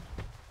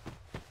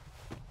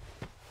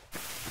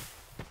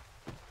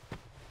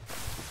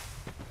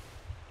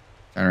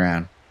 Turn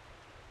around.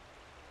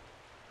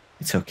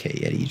 It's okay,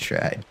 Yeti, you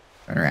tried.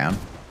 Turn around.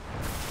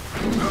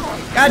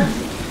 God!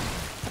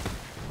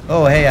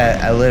 Oh, hey,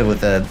 I live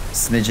with a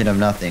smidgen of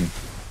nothing.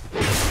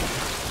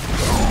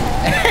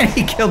 And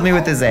he killed me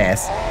with his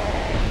ass.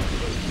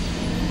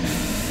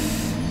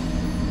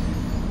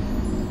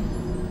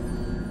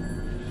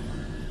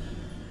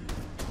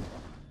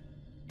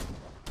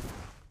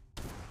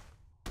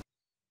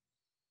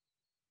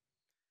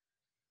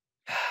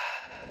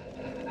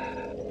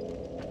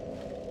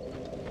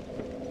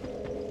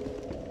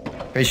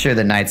 Pretty sure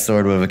the Knight's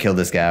Sword would have killed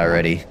this guy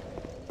already.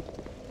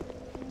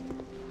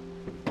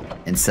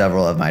 In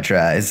several of my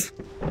tries.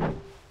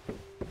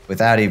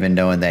 Without even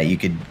knowing that you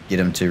could get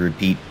him to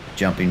repeat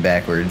jumping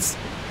backwards.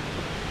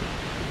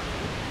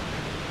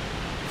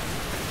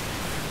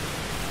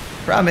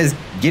 Problem is,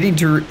 getting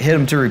to hit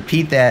him to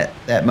repeat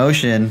that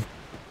motion.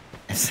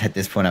 At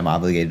this point, I'm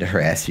obligated to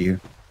harass you.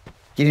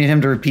 Getting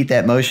him to repeat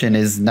that motion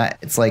is not.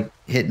 It's like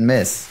hit and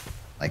miss.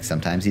 Like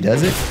sometimes he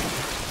does it,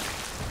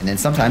 and then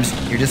sometimes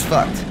you're just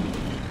fucked.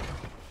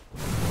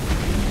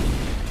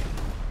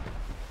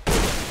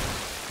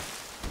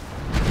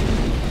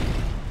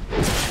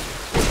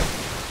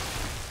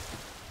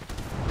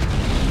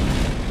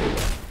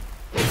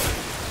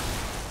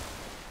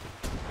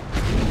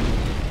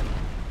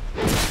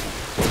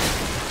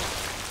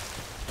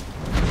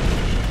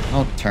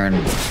 Don't turn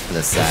to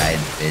the side,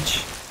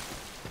 bitch.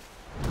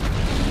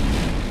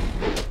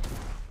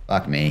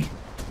 Fuck me.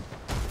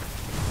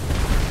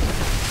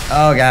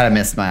 Oh god, I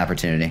missed my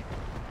opportunity.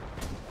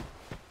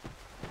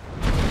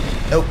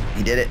 Nope,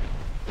 he did it.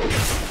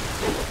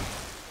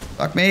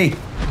 Fuck me.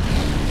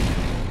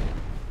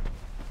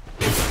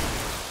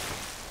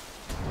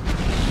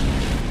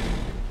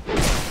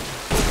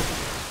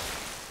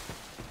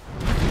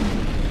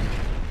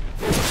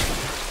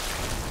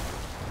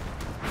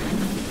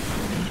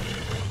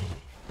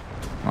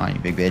 Come on,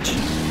 you big bitch.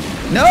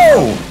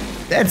 No!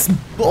 That's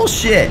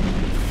bullshit!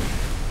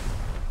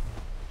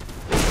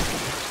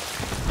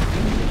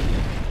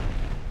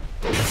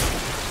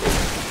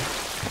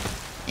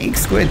 Ink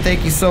Squid,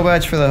 thank you so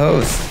much for the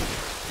host.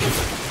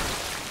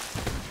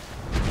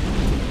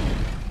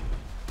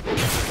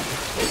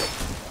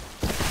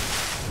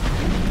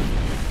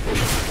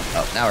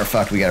 Oh, now we're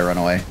fucked. We gotta run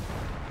away.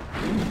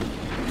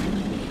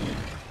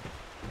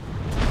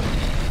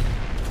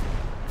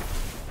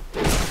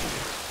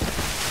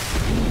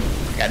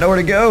 Got nowhere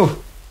to go.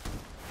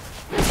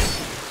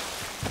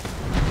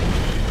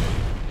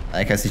 I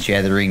like how since you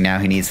had the ring, now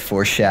he needs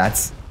 4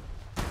 shots.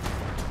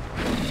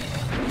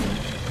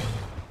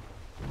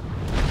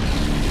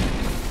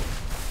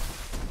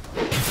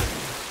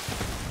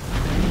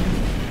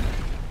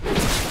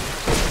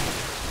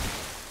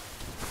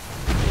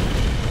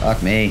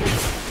 Fuck me.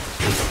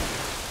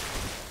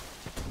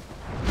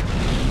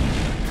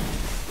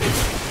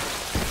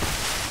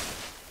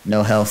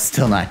 No health,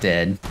 still not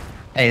dead.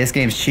 Hey, this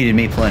game's cheated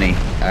me plenty,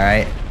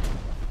 alright?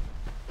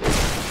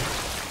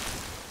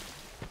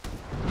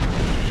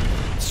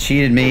 It's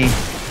cheated me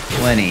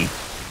plenty.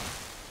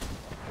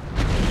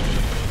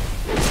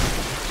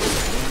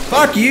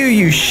 Fuck you,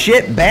 you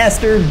shit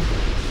bastard!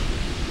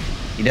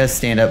 He does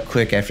stand up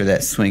quick after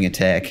that swing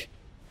attack.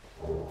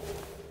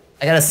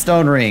 I got a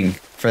stone ring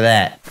for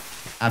that.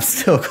 I'm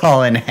still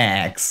calling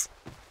hacks.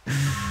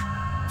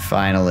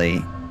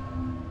 Finally.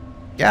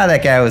 God,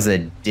 that guy was a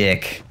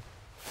dick.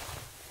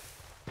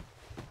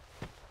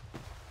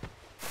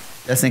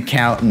 Doesn't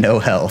count, no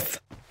health.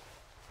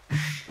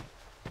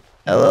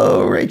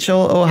 Hello,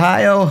 Rachel,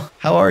 Ohio.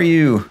 How are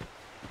you?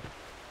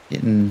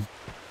 Getting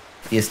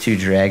PS2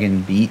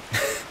 Dragon beat.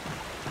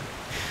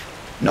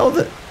 No,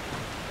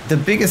 the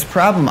biggest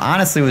problem,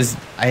 honestly, was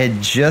I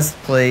had just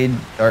played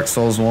Dark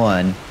Souls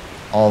 1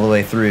 all the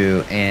way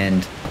through,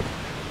 and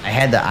I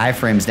had the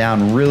iframes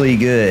down really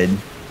good,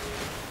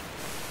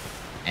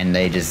 and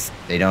they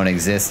don't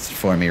exist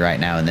for me right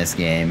now in this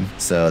game,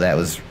 so that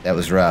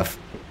was rough.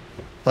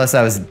 Plus,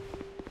 I was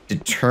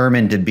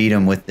determined to beat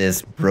him with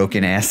this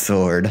broken ass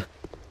sword,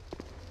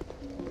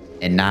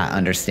 and not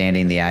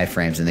understanding the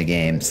iframes in the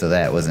game, so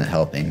that wasn't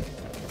helping.